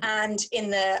 Mm-hmm. And in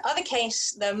the other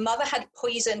case, the mother had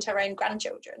poisoned her own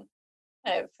grandchildren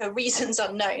for reasons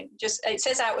unknown. Just, it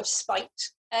says out of spite.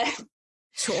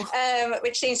 Sure.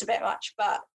 Which seems a bit much,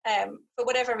 but for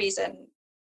whatever reason.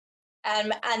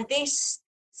 And this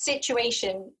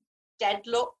situation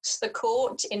deadlocks the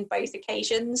court in both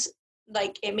occasions.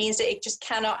 Like, it means that it just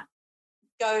cannot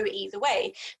go either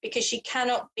way, because she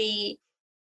cannot be,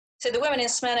 so the woman in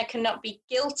Smyrna cannot be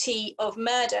guilty of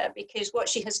murder because what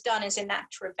she has done is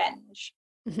enact revenge.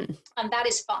 Mm-hmm. And that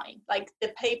is fine. Like,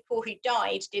 the people who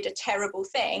died did a terrible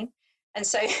thing, and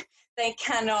so they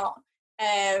cannot,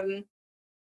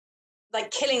 like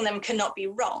killing them cannot be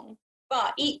wrong.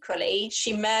 But equally,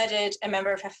 she murdered a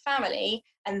member of her family,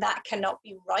 and that cannot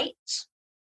be right.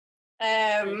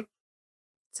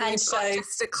 So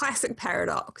just a classic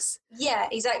paradox. Yeah,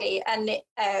 exactly. And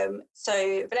so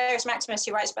Valerius Maximus,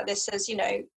 who writes about this, says, you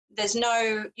know,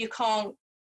 you can't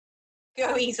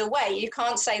go either way. You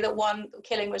can't say that one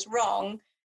killing was wrong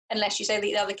unless you say that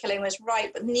the other killing was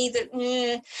right, but neither.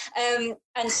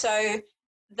 And so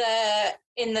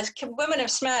in the Women of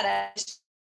Smyrna,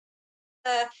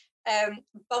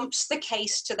 bumps the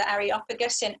case to the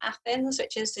Areopagus in Athens,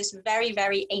 which is this very,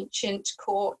 very ancient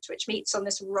court which meets on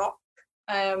this rock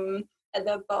at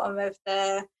the bottom of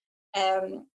the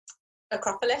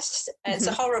Acropolis. It's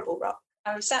a horrible rock.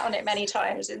 I've sat on it many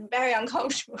times. It's very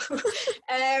uncomfortable.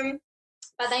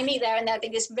 But they meet there, and they're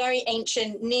this very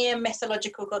ancient, near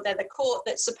mythological god. They're the court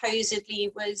that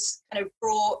supposedly was kind of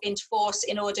brought into force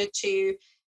in order to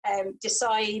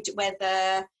decide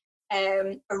whether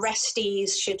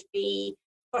Orestes should be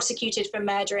prosecuted for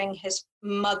murdering his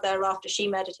mother after she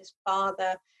murdered his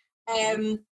father.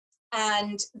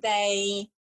 And they,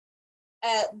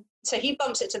 so he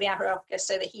bumps it to the Areopagus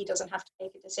so that he doesn't have to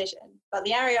make a decision. But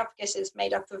the Areopagus is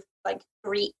made up of like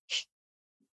Greek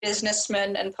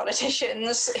businessmen and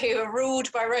politicians who are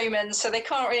ruled by Romans, so they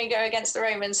can't really go against the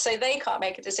Romans, so they can't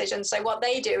make a decision. So what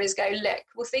they do is go, look,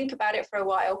 we'll think about it for a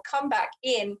while, come back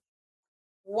in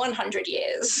 100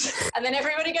 years, and then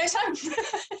everybody goes home.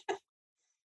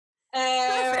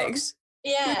 Perfect.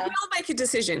 Yeah. We'll make a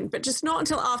decision, but just not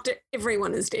until after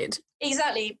everyone is dead.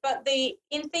 Exactly. But the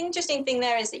interesting thing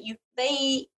there is that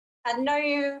they had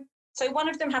no, so one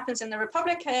of them happens in the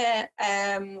Republic,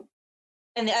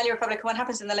 in the early Republic, one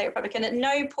happens in the late Republic, and at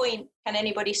no point can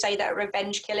anybody say that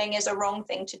revenge killing is a wrong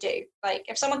thing to do. Like,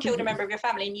 if someone killed a member of your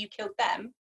family and you killed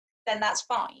them, then that's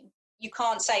fine. You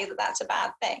can't say that that's a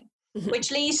bad thing,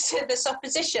 which leads to the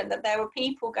supposition that there were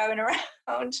people going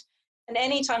around, and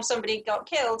anytime somebody got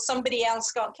killed, somebody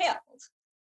else got killed.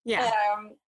 Yeah.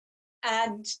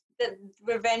 And the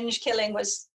revenge killing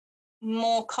was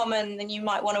more common than you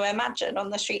might want to imagine on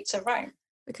the streets of Rome.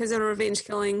 Because a revenge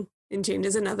killing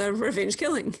engenders another revenge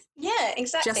killing. Yeah,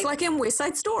 exactly. Just like in West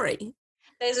Side Story.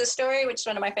 There's a story, which is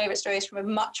one of my favourite stories, from a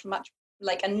much,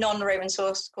 like a non-Roman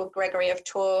source called Gregory of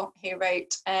Tours, who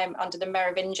wrote under the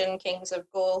Merovingian kings of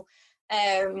Gaul,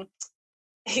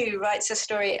 who writes a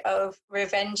story of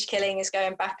revenge killing is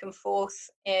going back and forth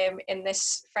in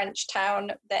this French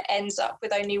town that ends up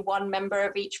with only one member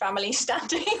of each family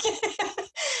standing.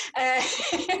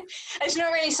 It's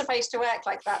not really supposed to work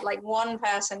like that. Like, one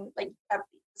person, like,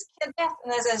 death,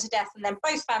 and there's a death, and then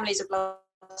both families have lost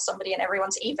somebody, and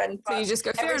everyone's even. So you just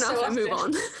go, fair enough, and move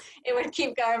on. It would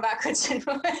keep going backwards and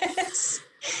forwards.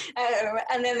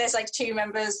 And then there's like two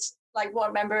members, like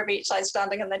one member of each side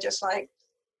standing, and they're just like,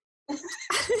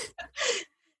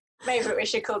 maybe we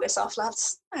should call this off,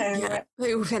 lads. Yeah,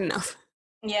 we've had enough.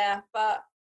 Yeah, but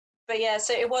yeah,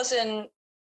 so it wasn't,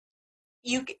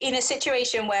 you in a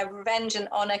situation where revenge and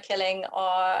honor killing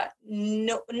are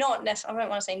not necessarily, I don't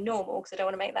want to say normal, because I don't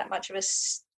want to make that much of a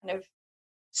kind of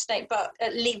state, but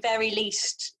at very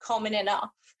least common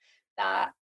enough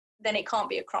that then it can't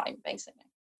be a crime, basically.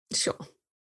 Sure.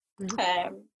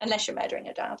 Unless you're murdering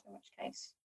your dad, in which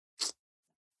case.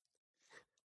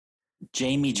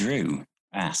 Jamie Drew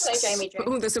asks. Hello, Jamie Drew.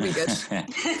 Oh, this will be good.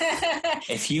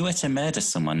 If you were to murder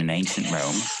someone in ancient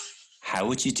Rome, how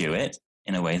would you do it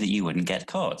in a way that you wouldn't get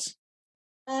caught?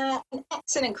 An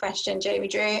excellent question, Jamie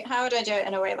Drew. How would I do it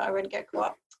in a way that I wouldn't get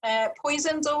caught?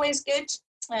 Poison's always good.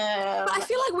 But I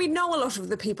feel like we know a lot of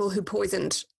the people who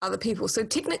poisoned other people, so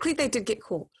technically they did get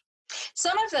caught.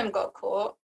 Some of them got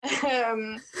caught. If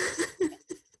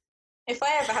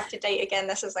I ever have to date again,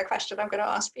 this is the question I'm going to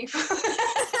ask people.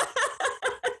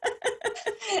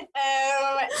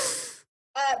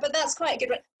 But that's quite a good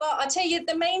one. But I'll tell you,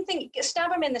 the main thing,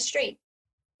 stab them in the street.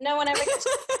 No one ever gets...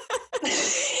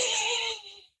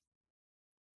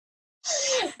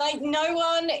 Like, no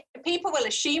one... People will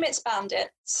assume it's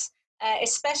bandits,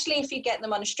 especially if you get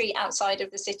them on a street outside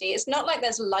of the city. It's not like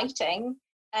there's lighting,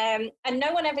 and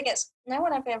no one ever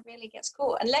really gets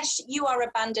caught, unless you are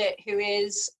a bandit who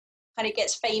is kind of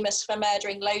gets famous for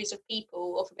murdering loads of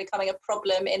people or for becoming a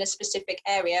problem in a specific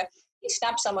area. You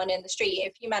stab someone in the street,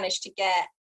 if you manage to get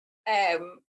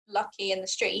lucky in the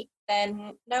street,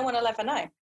 then no one will ever know.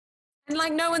 And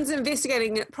like, no one's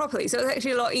investigating it properly, so it's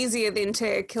actually a lot easier then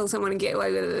to kill someone and get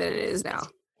away with it than it is now.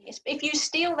 If you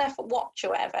steal their watch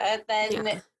or whatever,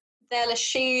 then they'll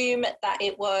assume that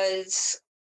it was,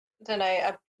 I don't know,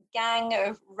 a gang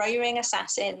of roaming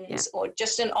assassins or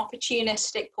just an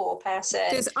opportunistic poor person.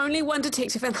 There's only one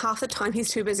detective, and half the time he's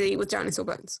too busy with dinosaur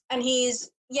bones. And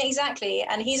exactly.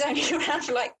 And he's only around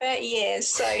for like 30 years,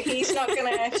 so he's not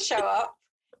going to show up.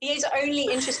 He is only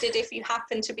interested if you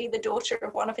happen to be the daughter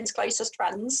of one of his closest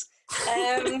friends.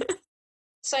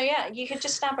 So, yeah, you could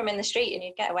just stab him in the street and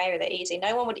you'd get away with it easy.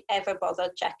 No one would ever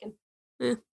bother checking.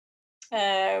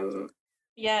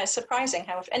 It's surprising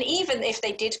how often. And even if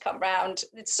they did come round,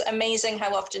 it's amazing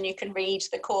how often you can read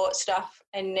the court stuff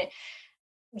and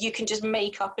you can just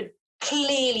make up a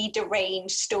clearly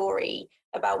deranged story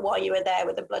about why you were there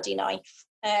with a bloody knife.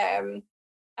 And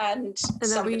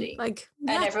somebody, and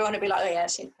everyone would be like, oh, yeah,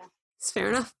 I've seen that. It's fair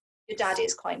enough. Your dad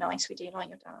is quite nice. We do like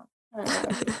your dad.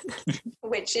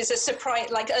 Which is a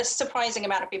surprising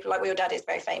amount of people like, well, your dad is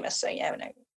very famous, so yeah, no,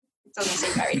 it doesn't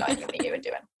seem very likely that you were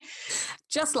doing.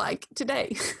 Just like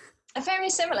today. Very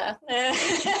similar.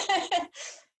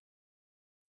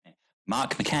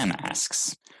 Mark McCann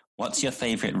asks, what's your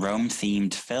favourite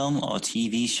Rome-themed film or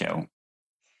TV show?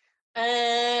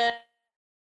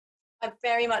 I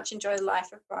very much enjoy The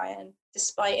Life of Brian,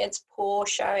 despite its poor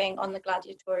showing on the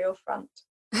gladiatorial front.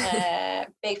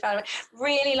 Big fan of it.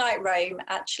 Really like Rome,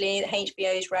 actually,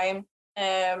 HBO's Rome.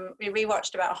 We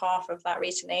rewatched about half of that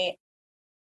recently,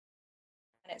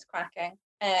 and it's cracking.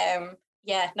 I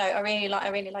really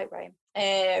like Rome.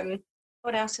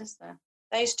 What else is there?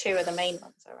 Those two are the main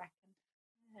ones, I reckon.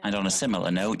 And on a similar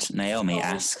note, Naomi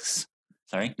Halford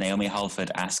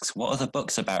asks, what other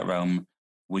books about Rome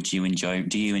do you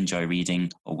enjoy reading,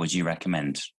 or would you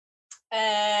recommend?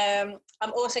 I'm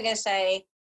also going to say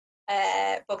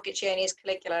Bob Guccioni's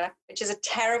Caligula, which is a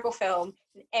terrible film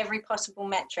in every possible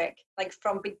metric, like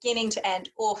from beginning to end,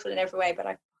 awful in every way, but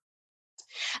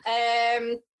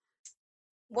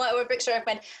what books do I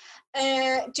recommend?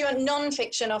 Do you want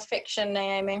non-fiction or fiction,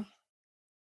 Naomi? I'm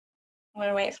going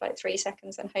to wait for like 3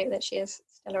 seconds and hope that she is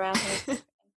still around here.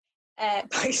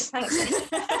 Both, thanks.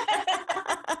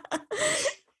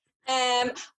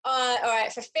 All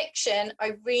right, for fiction,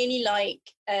 I really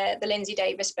like the Lindsay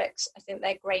Davis books. I think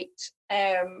they're great.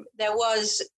 There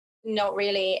was not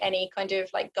really any kind of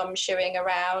like gumshoeing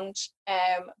around,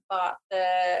 but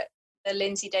the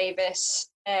Lindsay Davis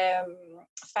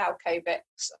Falco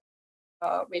books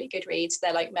are really good reads.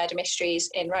 They're like murder mysteries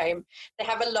in Rome. They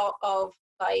have a lot of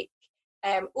like,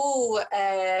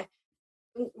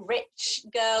 rich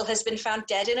girl has been found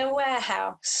dead in a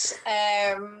warehouse,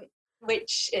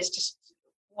 which is just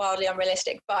wildly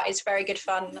unrealistic, but it's very good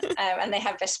fun. And they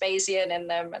have Vespasian in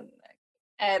them, and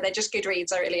they're just good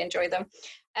reads. I really enjoy them.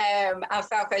 And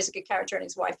Falco is a good character, and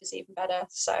his wife is even better.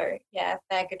 So yeah,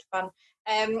 they're good fun.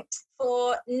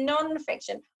 For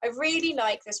non-fiction, I really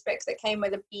like this book that came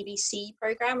with a BBC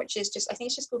programme, which is I think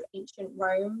it's just called Ancient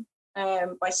Rome,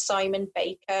 by Simon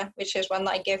Baker, which is one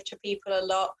that I give to people a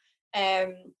lot,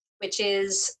 which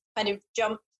is kind of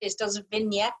does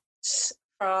vignettes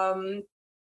from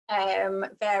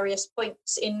various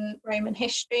points in Roman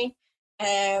history,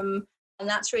 and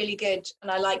that's really good.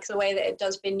 And I like the way that it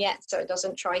does vignettes, so it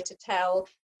doesn't try to tell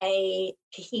a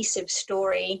cohesive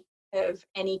story of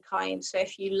any kind. So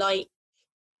if you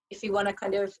want to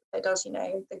kind of, it does,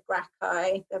 the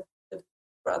Gracchi, the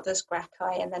brothers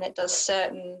Gracchi, and then it does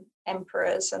certain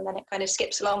emperors, and then it kind of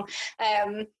skips along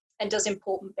and does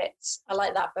important bits. I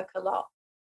like that book a lot.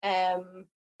 And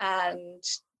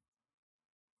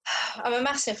I'm a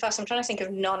massive fuss. I'm trying to think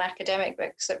of non-academic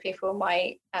books that people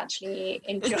might actually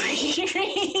enjoy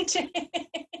reading.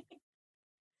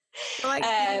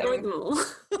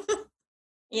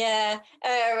 Yeah,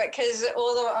 because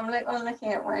although I'm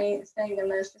looking at my thing, and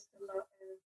there's just a lot of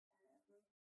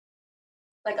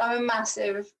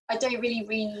I don't really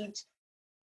read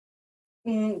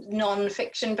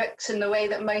non-fiction books in the way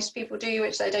that most people do,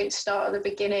 which they don't start at the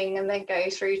beginning and then go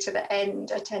through to the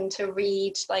end. I tend to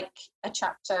read like a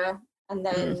chapter and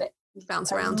then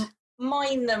bounce around,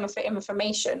 mine them for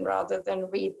information rather than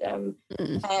read them.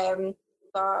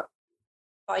 But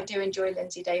I do enjoy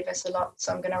Lindsay Davis a lot,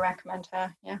 so I'm going to recommend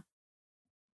her. Yeah.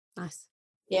 Nice.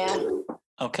 Yeah.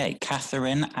 Okay,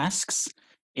 Catherine asks,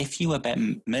 if you were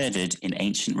murdered in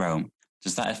ancient Rome,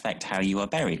 does that affect how you are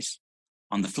buried?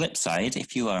 On the flip side,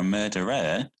 if you are a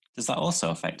murderer, does that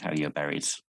also affect how you're buried?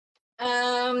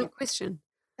 Good question.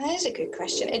 That is a good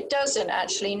question. It doesn't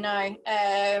actually, no.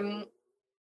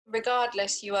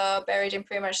 Regardless, you are buried in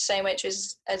pretty much the same way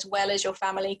as well as your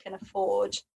family can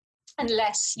afford,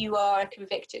 unless you are a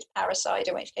convicted parricide,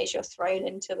 in which case you're thrown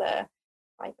into the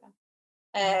fibre.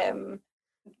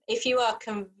 If you are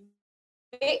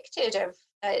convicted of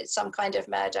some kind of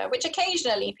murder, which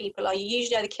occasionally people are, you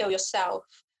usually either kill yourself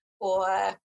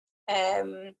or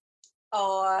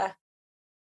are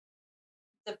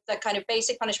the kind of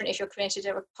basic punishment if you're committed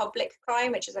a public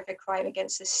crime, which is like a crime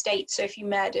against the state. So if you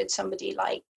murdered somebody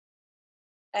like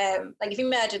if you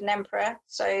murdered an emperor,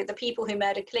 so the people who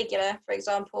murdered Caligula, for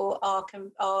example, are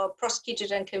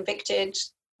prosecuted and convicted,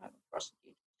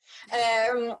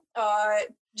 are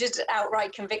just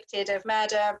outright convicted of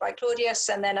murder by Claudius,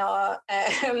 and then are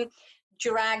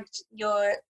dragged.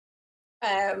 You're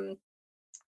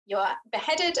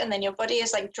beheaded, and then your body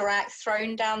is like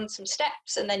thrown down some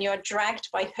steps, and then you're dragged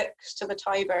by hooks to the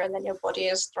Tiber, and then your body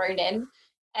is thrown in,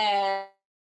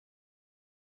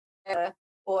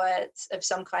 or of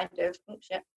some kind of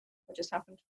shit. What just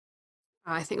happened?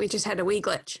 I think we just had a wee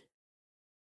glitch.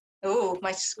 Oh,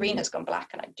 my screen has gone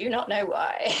black, and I do not know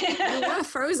why. You were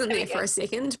frozen there for a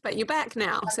second, but you're back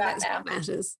now, so that's what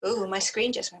matters. Oh, my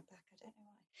screen just went black. I don't know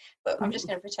why, but I'm just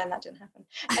going to pretend that didn't happen.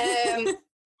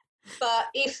 But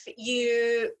if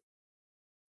you,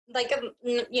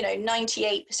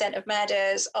 98% of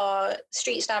murders are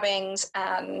street stabbings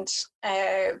and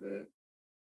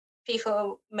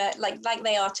people like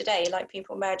they are today, like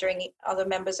people murdering other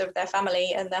members of their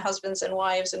family and their husbands and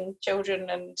wives and children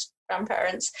and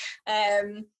grandparents.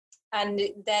 And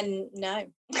then no,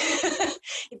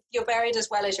 you're buried as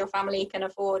well as your family can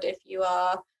afford. If you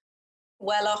are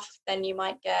well off, then you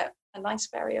might get a nice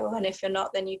burial, and if you're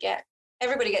not, then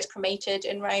everybody gets cremated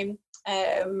in Rome,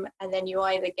 and then you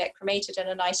either get cremated in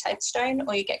a nice headstone,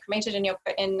 or you get cremated and you're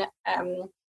put in.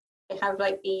 They have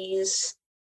like these.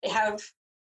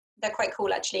 They're quite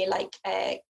cool actually, like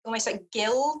almost like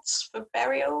guilds for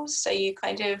burials. So you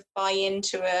kind of buy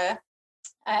into a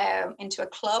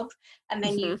club, and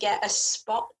then you get a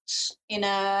spot in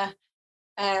a.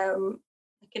 I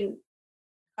can't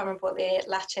remember what the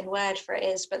Latin word for it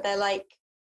is, but they're like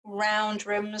round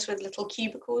rooms with little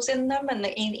cubicles in them, and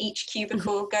in each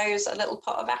cubicle goes a little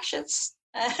pot of ashes.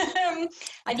 And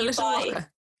you buy,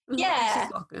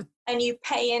 and you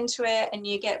pay into it, and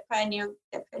you get put in an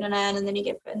urn, and then you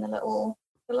get put in the little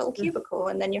cubicle,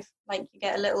 and then you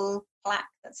get a little plaque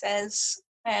that says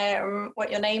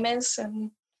what your name is, and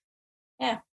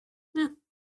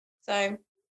so,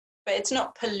 but it's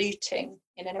not polluting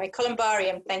in any way.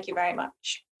 Columbarium, thank you very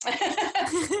much.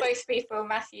 Both people,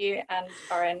 Matthew and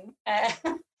Corin,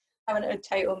 having a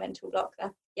total mental block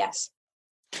there. Yes.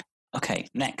 Okay,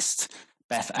 next.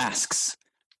 Beth asks,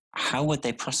 how would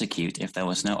they prosecute if there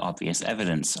was no obvious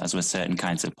evidence, as with certain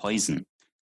kinds of poison?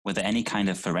 Were there any kind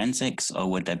of forensics, or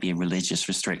would there be religious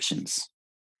restrictions?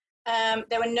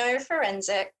 There were no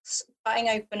forensics. Cutting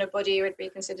open a body would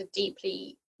be considered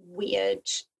deeply weird.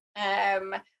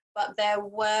 But they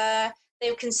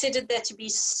considered there to be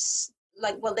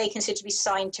what they consider to be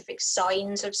scientific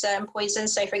signs of certain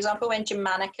poisons. So, for example, when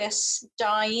Germanicus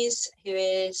dies, who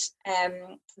is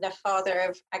the father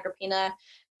of Agrippina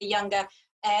the Younger,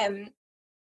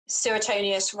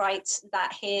 Suetonius writes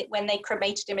that when they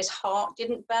cremated him, his heart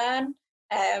didn't burn,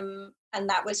 and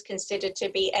that was considered to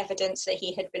be evidence that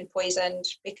he had been poisoned,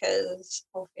 because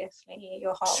obviously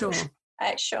your heart was...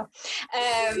 Sure.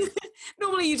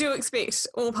 Normally you do expect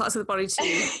all parts of the body to...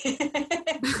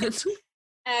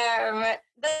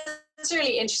 That's a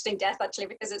really interesting death, actually,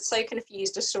 because it's so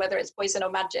confused as to whether it's poison or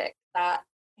magic that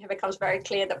it becomes very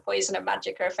clear that poison and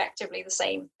magic are effectively the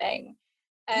same thing.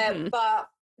 But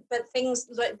things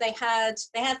like they had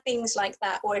things like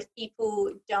that, or if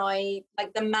people die,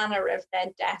 like the manner of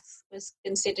their death was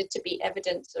considered to be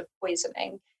evidence of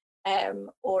poisoning.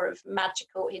 Or of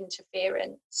magical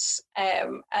interference.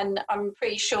 And I'm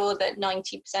pretty sure that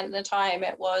 90% of the time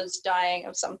it was dying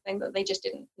of something that they just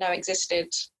didn't know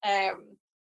existed.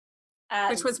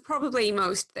 Which was probably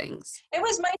most things. It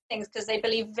was most things, because they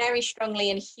believe very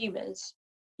strongly in humours.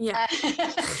 Yeah.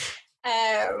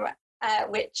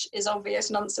 Which is obvious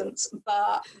nonsense,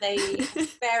 but they were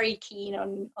very keen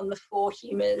on the four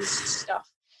humours stuff.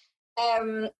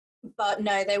 But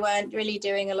no, they weren't really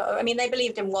doing a lot. They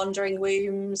believed in wandering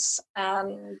wombs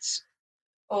and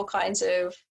all kinds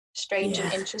of strange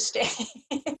and interesting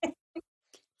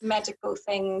medical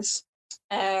things.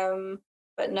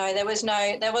 But no, there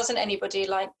wasn't anybody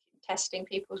like testing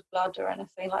people's blood or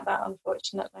anything like that,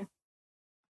 unfortunately.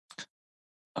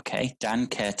 Okay, Dan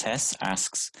Kertes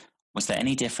asks, was there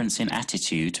any difference in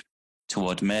attitude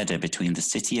toward murder between the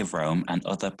city of Rome and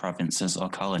other provinces or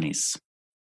colonies?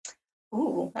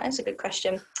 Ooh, that is a good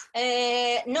question. Not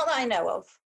that I know of.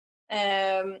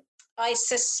 I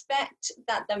suspect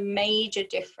that the major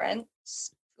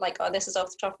difference, this is off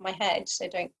the top of my head, so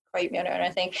don't quote me on it or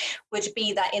anything, would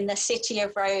be that in the city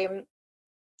of Rome,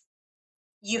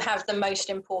 you have the most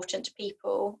important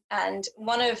people. And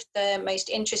one of the most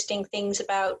interesting things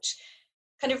about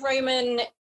kind of Roman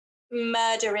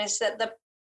murder is that the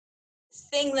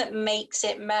thing that makes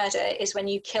it murder is when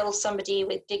you kill somebody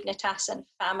with dignitas and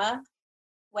fama,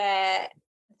 where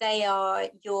they are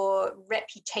your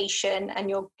reputation and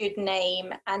your good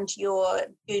name and your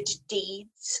good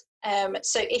deeds.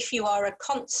 So if you are a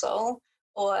consul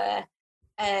or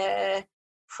a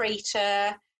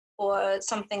praetor or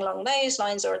something along those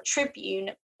lines, or a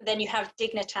tribune, then you have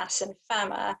dignitas and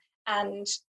fama, and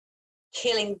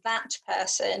killing that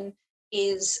person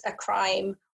is a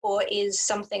crime or is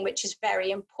something which is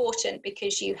very important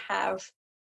because you have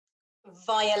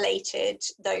violated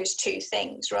those two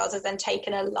things rather than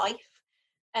taken a life.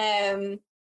 And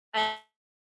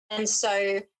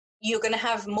so you're going to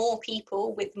have more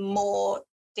people with more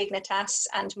dignitas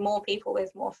and more people with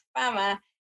more fama.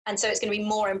 And so it's going to be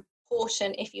more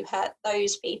important if you hurt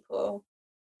those people,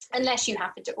 unless you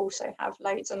happen to also have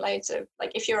loads and loads of,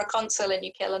 like, if you're a consul and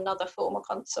you kill another former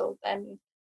consul, then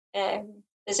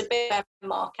there's a bit of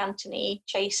Mark Antony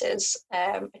chases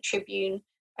a tribune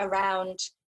around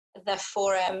the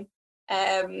forum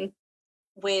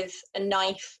with a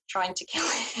knife trying to kill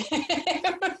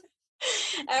him,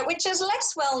 which is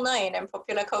less well known in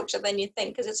popular culture than you'd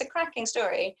think, because it's a cracking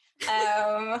story.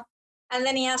 And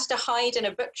then he has to hide in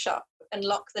a bookshop and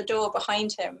lock the door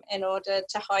behind him in order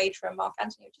to hide from Mark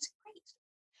Antony, which is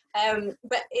great.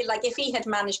 But if he had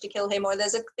managed to kill him, or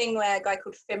there's a thing where a guy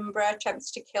called Fimbra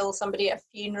attempts to kill somebody at a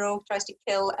funeral, tries to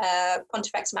kill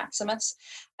Pontifex Maximus.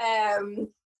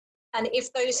 And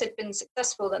if those had been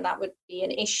successful, then that would be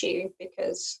an issue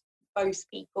because both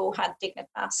people had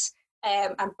dignitas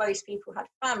and both people had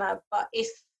fama. But if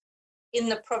in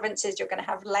the provinces you're going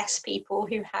to have less people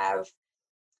who have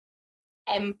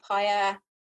empire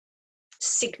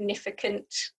significant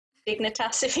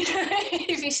dignitas,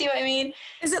 if you see what I mean.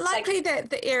 Is it likely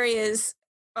that the areas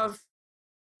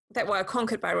that were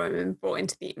conquered by Rome and brought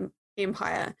into the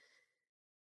empire,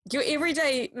 your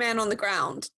everyday man on the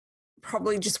ground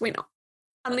probably just went,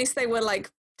 unless they were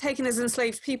taken as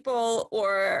enslaved people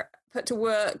or put to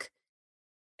work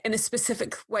in a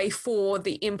specific way for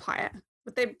the empire,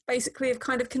 would they basically have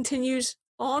kind of continued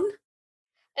on?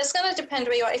 It's going to depend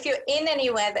where you are. If you're in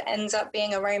anywhere that ends up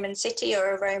being a Roman city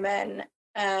or a Roman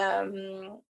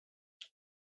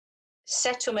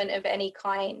settlement of any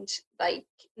kind,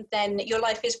 then your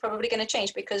life is probably going to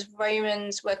change, because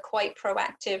Romans were quite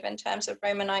proactive in terms of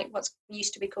what's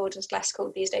used to be called, is less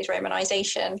called these days,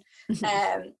 Romanization,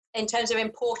 in terms of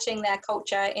importing their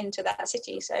culture into that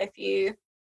city. So if you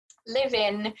live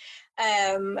in,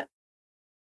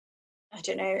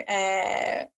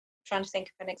 trying to think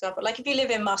of an example, if you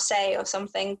live in Marseille or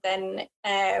something, then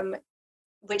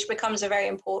which becomes a very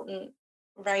important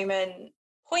Roman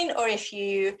point, or if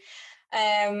you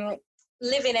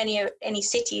live in any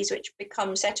cities which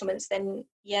become settlements, then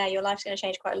your life's going to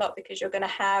change quite a lot, because you're going to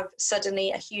have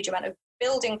suddenly a huge amount of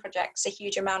building projects, a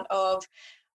huge amount of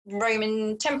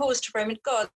Roman temples to Roman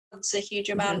gods, a huge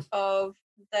amount of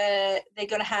they're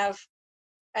going to have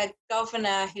a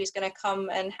governor who's going to come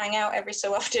and hang out every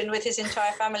so often with his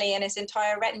entire family and his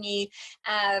entire retinue,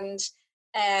 and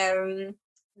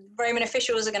Roman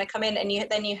officials are going to come in, and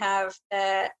then you have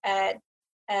the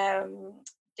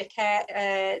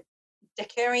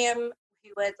Decurium,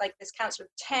 who were this Council of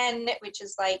 10, which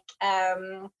is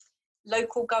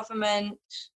local government,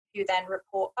 who then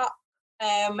report up.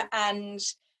 And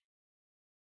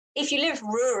if you live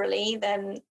rurally,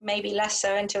 then maybe less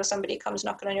so, until somebody comes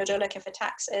knocking on your door looking for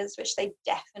taxes, which they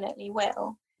definitely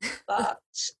will. But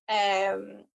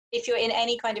if you're in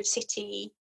any kind of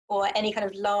city or any kind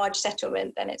of large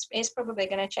settlement, then it's probably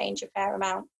going to change a fair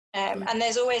amount. And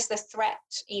there's always the threat,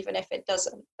 even if it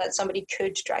doesn't, that somebody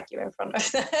could drag you in front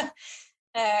of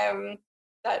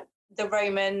that the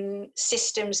Roman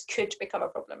systems could become a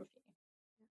problem for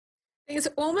you. It's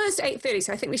almost 8:30,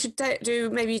 so I think we should do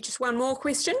maybe just one more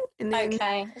question. And then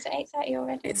okay. Is it 8:30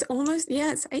 already? It's almost,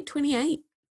 it's 8:28.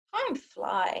 Time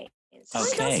flies. Okay.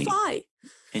 Time does fly.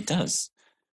 It does.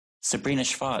 Sabrina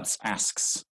Schwartz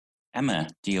asks, Emma,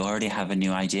 do you already have a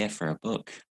new idea for a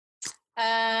book?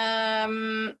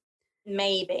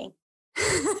 Maybe.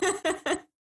 I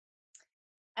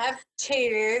have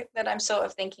two that I'm sort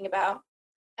of thinking about.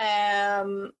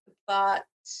 But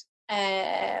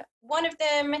one of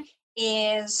them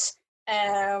is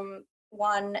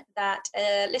one that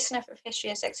a listener of History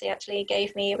and Sexy actually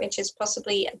gave me, which is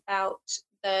possibly about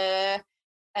the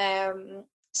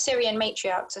Syrian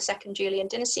matriarchs, the Second Julian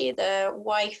dynasty, the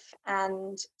wife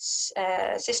and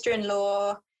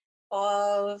sister-in-law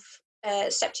of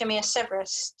Septimius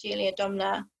Severus, Julia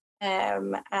Domna,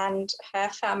 and her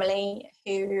family,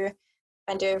 who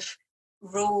kind of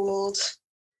ruled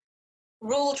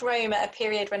ruled Rome at a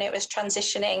period when it was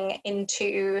transitioning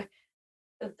into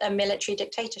a military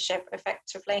dictatorship,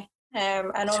 effectively,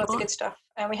 and all of the good stuff.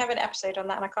 And we have an episode on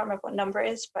that, and I can't remember what number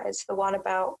it is, but it's the one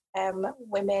about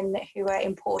women who were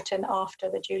important after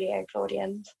the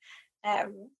Julio-Claudians.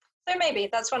 So maybe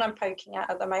that's what I'm poking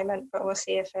at the moment, but we'll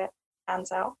see if it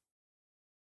pans out.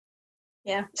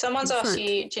 Yeah. Someone's asked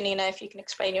you, Janina, if you can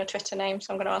explain your Twitter name,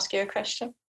 so I'm going to ask you a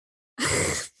question.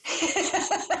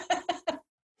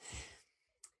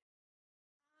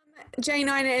 J9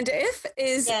 and if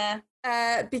is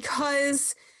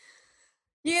because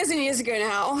years and years ago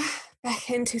now, back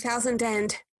in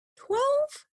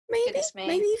 2012, maybe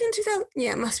even 2000,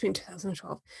 it must have been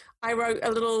 2012, I wrote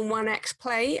a little one-act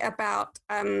play about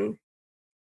a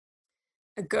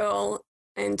girl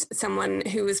and someone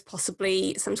who was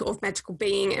possibly some sort of magical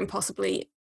being and possibly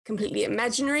completely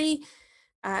imaginary,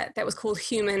 that was called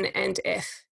Human and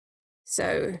If.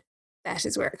 So that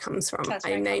is where it comes from.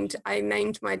 I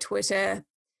named my Twitter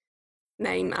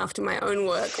name after my own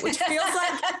work, which feels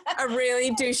like a really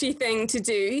douchey thing to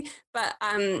do, but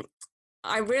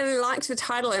I really liked the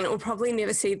title, and it will probably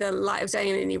never see the light of day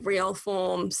in any real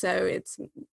form. So it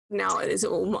is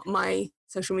all my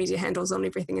social media handles on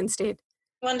everything instead.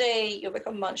 One day you'll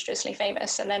become monstrously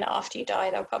famous, and then after you die,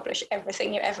 they'll publish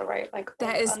everything you ever wrote, like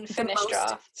that is the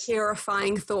most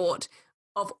terrifying thought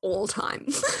of all time.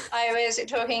 I was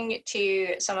talking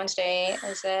to someone today,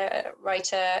 as a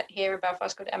writer here in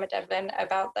Belfast called Emma Devlin,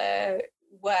 about the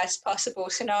worst possible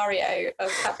scenario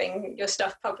of having your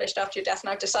stuff published after your death,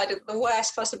 and I've decided that the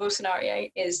worst possible scenario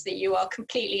is that you are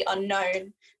completely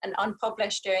unknown and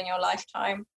unpublished during your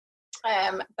lifetime,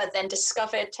 but then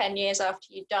discovered 10 years after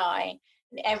you die,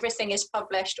 and everything is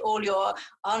published, all your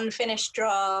unfinished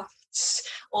drafts,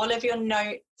 all of your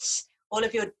notes, all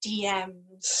of your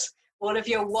DMs, all of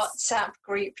your WhatsApp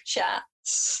group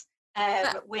chats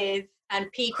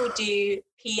and people do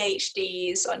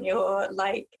PhDs on your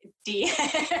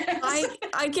DMs.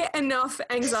 I get enough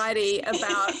anxiety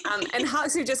about, and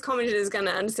Hux, who just commented, is going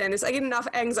to understand this. I get enough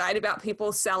anxiety about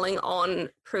people selling on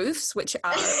proofs, which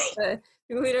are the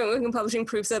people who don't work in publishing.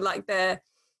 Proofs are like the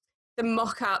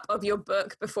mock-up of your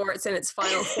book before it's in its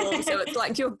final form. So it's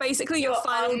like your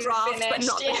final draft, but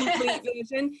not the complete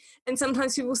version. And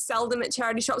sometimes people sell them at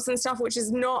charity shops and stuff, which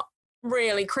is not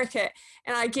really cricket.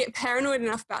 And I get paranoid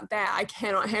enough about that. I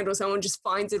cannot handle someone just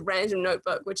finds a random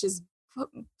notebook, which is,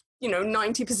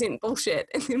 90% bullshit,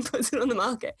 and then puts it on the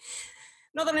market.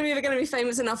 Not that I'm ever going to be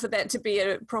famous enough for that to be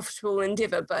a profitable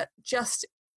endeavor, but just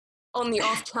on the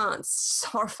off chance, it's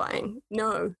horrifying.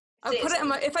 No. I put it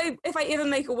in if I ever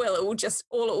make a will, all it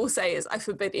will say is I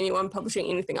forbid anyone publishing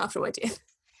anything after my death.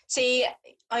 See,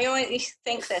 I always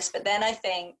think this, but then I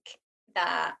think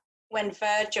that when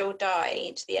Virgil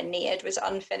died, the Aeneid was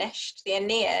unfinished. The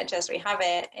Aeneid, as we have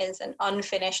it, is an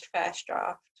unfinished first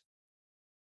draft.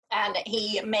 And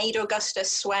he made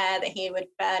Augustus swear that he would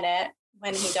burn it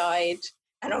when he died,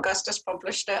 and Augustus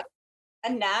published it.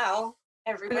 And now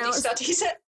everybody studies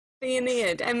it. The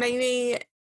Aeneid, and maybe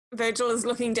Virgil is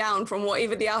looking down from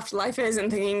whatever the afterlife is and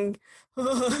thinking,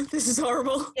 oh, this is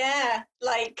horrible. Yeah,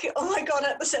 oh my God,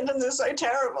 the sentence is so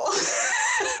terrible.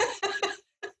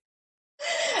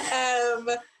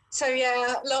 So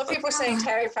yeah, a lot of people saying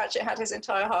Terry Pratchett had his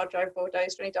entire hard drive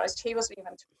bulldozed when he died. He wasn't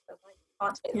even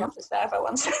can't take them off the server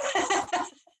once.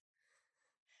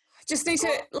 Just need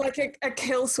to a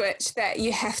kill switch that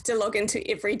you have to log into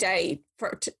every day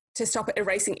to stop it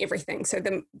erasing everything. So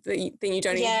then you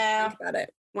don't even think about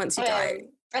it once you die.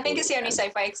 I think it's the only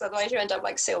safe way, because otherwise you end up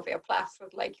like Sylvia Plath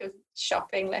with your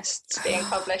shopping lists being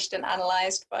published and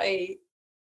analysed by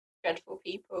dreadful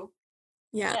people.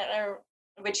 Yeah.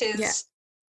 Which is... Yeah.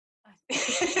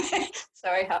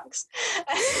 Sorry, Hux.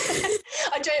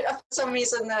 I don't, for some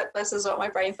reason, that this is what my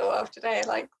brain thought of today,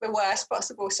 the worst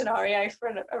possible scenario for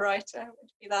a writer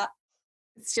would be that.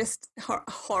 It's just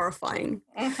horrifying.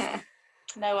 Mm-hmm.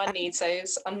 No one needs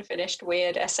those unfinished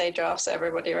weird essay drafts that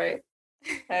everybody wrote.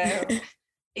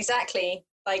 Exactly.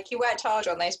 You worked hard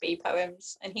on those bee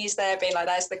poems, and he's there being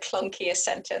that's the clunkiest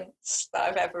sentence that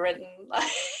I've ever written.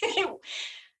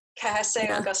 Curse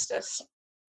Augustus.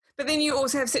 But then you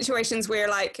also have situations where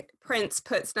Prince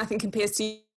puts Nothing Compares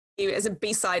to You as a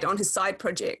B-side on his side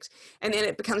project, and then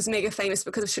it becomes mega famous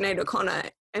because of Sinead O'Connor,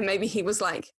 and maybe he was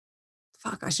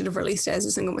fuck, I should have released it as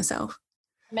a single myself.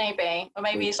 Maybe. Or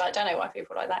maybe he's I don't know why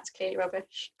people like that. It's clearly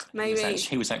rubbish. Maybe.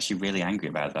 He was actually really angry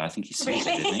about that. I think he sued it,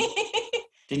 didn't he?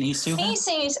 Didn't he sue her? He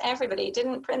sues everybody.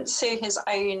 Didn't Prince sue his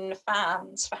own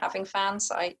fans for having fan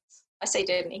sites? I say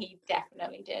didn't. He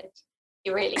definitely did.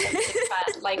 He really gets a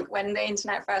fan. Like when the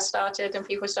internet first started and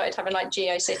people started having like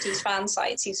GeoCities fan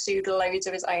sites, he sued loads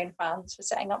of his own fans for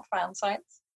setting up fan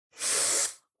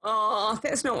sites. Oh,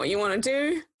 that's not what you want to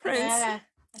do, Prince. Yeah,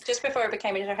 just before it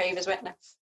became a Jehovah's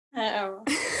Witness.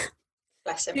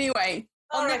 Bless him. Anyway,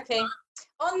 R.I.P.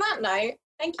 On that note,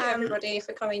 thank you everybody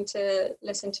for coming to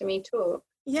listen to me talk.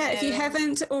 Yeah, if you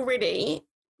haven't already,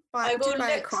 buy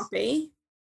a copy.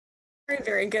 Very,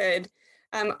 very good.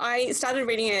 I started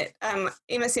reading it.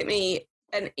 Emma sent me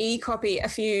an e-copy a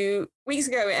few weeks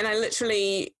ago, and I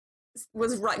literally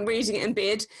was like reading it in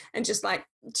bed and just like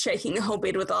shaking the whole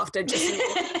bed with laughter.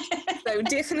 So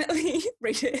definitely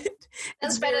read it.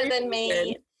 That's better than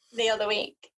me the other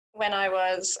week when I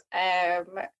was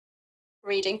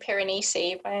reading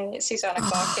Piranesi by Susanna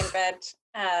Clarke in bed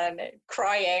and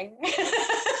crying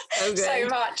so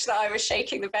much that I was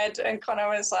shaking the bed, and Connor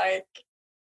was like,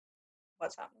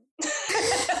 what's happening?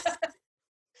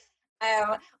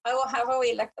 I will have a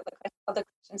wee look at the other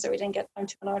questions that we didn't get time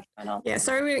to answer. Yeah,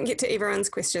 sorry we didn't get to everyone's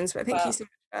questions, but thank you so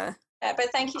much.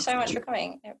 But thank you so much for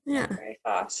coming. It went very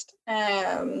fast.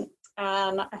 And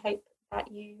I hope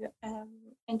that you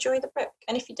enjoy the book.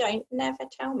 And if you don't, never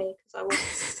tell me, because I will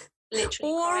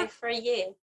literally cry for a year.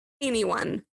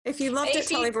 Anyone. If you loved it,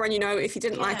 tell everyone you know. If you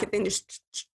didn't like it, then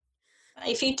just...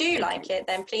 If you do like it,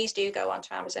 then please do go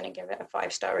onto Amazon and give it a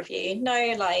 5-star review.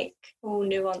 No, like,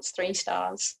 nuanced 3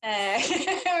 stars.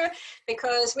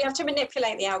 Because we have to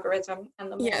manipulate the algorithm.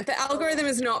 And the algorithm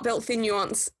is not built for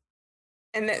nuance.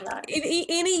 And that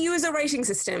any user rating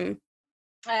system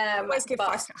always give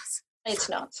 5 stars. It's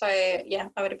not. So, yeah,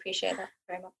 I would appreciate that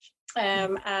very much.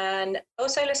 And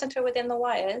also listen to Within the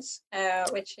Wires,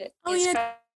 which is...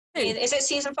 Is it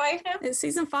season 5 now? It's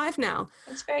season 5 now.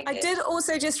 That's very good. I did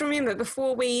also just remember,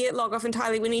 before we log off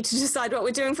entirely, we need to decide what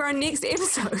we're doing for our next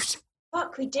episode.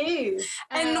 Fuck, we do.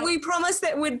 And we promised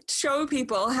that we'd show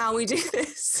people how we do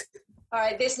this. All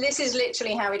right, this is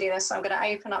literally how we do this. So I'm going to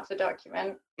open up the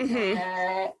document.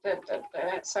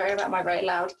 Sorry about my very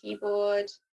loud keyboard.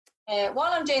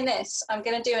 While I'm doing this, I'm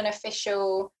going to do an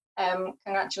official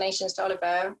congratulations to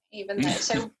Oliver, even though...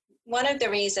 So one of the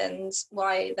reasons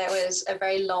why there was a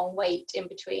very long wait in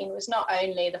between was not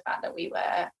only the fact that we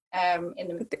were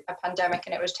in a pandemic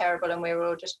and it was terrible and we were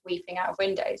all just weeping out of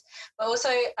windows, but also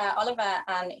Oliver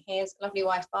and his lovely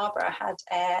wife Barbara had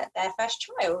their first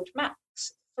child, Max,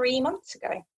 3 months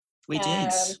ago. We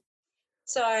did.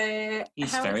 So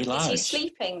he's very large. Is he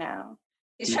sleeping now?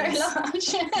 He's very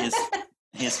large.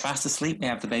 he is fast asleep. We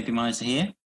have the baby monitor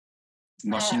here,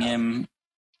 watching him,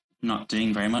 not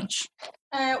doing very much.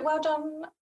 Well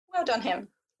done him.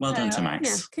 Well done to Max.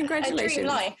 Yeah, congratulations. A dream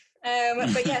life.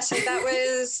 But yeah, so that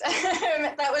was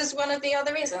that was one of the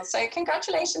other reasons. So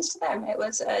congratulations to them. It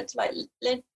was like,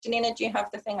 Janina, do you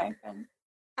have the thing open?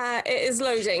 It is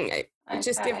loading. Okay.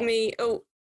 Just give me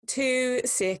 2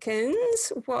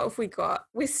 seconds. What have we got?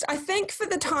 I think for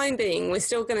the time being, we're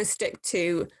still going to stick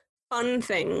to fun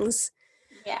things.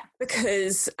 Yeah.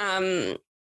 Because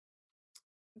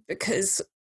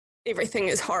everything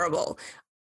is horrible.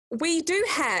 We do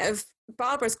have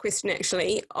Barbara's question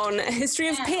actually on a history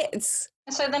of pets.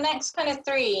 So the next kind of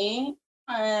 3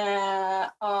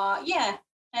 are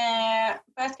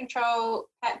birth control,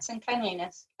 pets, and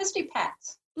cleanliness. Let's do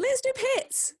pets. Let's do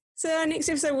pets. So our next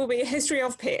episode will be a history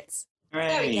of pets. Hooray.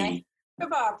 There we go. For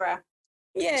Barbara.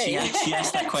 Yeah. She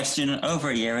asked that question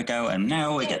over a year ago, and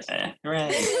now we get there.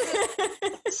 Hooray.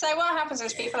 So what happens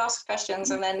is people ask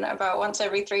questions, and then about once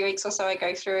every 3 weeks or so, I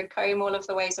go through and comb all of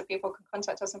the ways that people can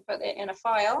contact us and put it in a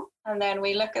file, and then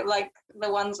we look at like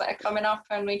the ones that are coming up,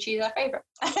 and we choose our favourite.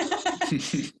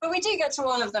 But we do get to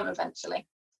all of them eventually.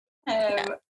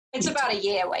 It's about a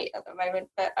year wait at the moment,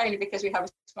 but only because we have a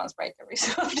 6 months break every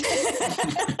so often.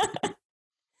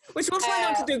 Which we'll try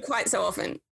not to do quite so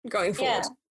often going forward.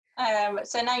 Yeah.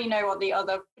 So now you know what the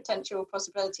other potential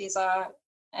possibilities are.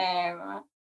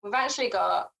 We've actually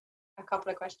got a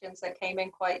couple of questions that came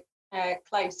in quite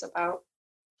close about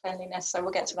cleanliness, so we'll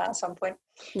get to that at some point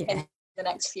in the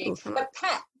next few. But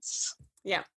pets.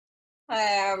 Yeah.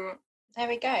 There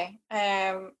we go.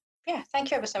 Thank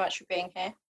you ever so much for being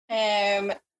here.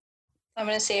 I'm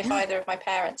going to see if either of my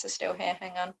parents are still here.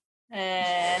 Hang on.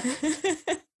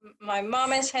 My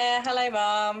mum is here. Hello,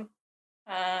 Mum.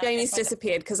 Jamie's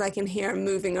disappeared because I can hear him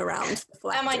moving around the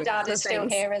flat. And my dad is still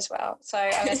here as well. So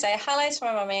I'm going to say hello to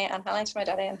my mummy and hello to my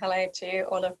daddy and hello to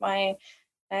all of my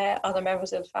other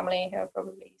members of the family who are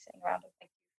probably sitting around, and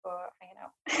thank you for hanging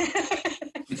out.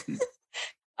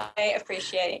 I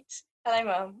appreciate. Hello,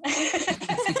 Mum.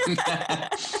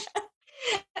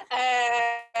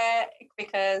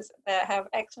 Because they have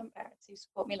excellent parents who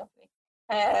support me lovely.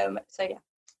 So yeah.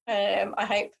 I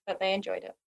hope that they enjoyed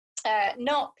it.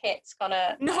 Not Pitt's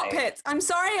gonna. Not Pitt. I'm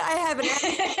sorry, I haven't.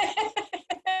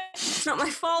 It's not my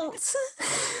fault.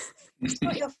 It's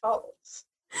not your fault.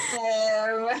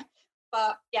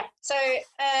 But yeah, so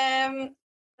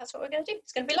that's what we're going to do.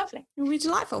 It's going to be lovely. It'll be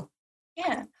delightful.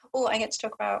 Yeah. Oh, I get to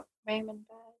talk about Raymond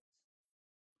birds.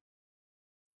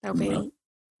 There'll be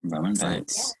Roman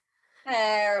birds.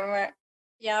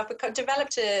 Yeah, I've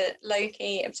developed a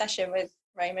low-key obsession with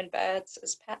Raymond birds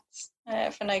as pets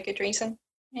for no good reason.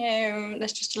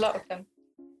 There's just a lot of them.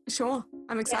 Sure,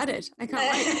 I'm excited. I can't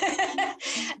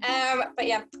wait. But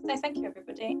yeah, so thank you,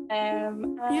 everybody.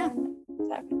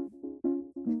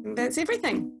 That's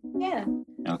everything. Yeah.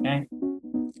 Okay.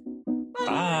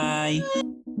 Bye.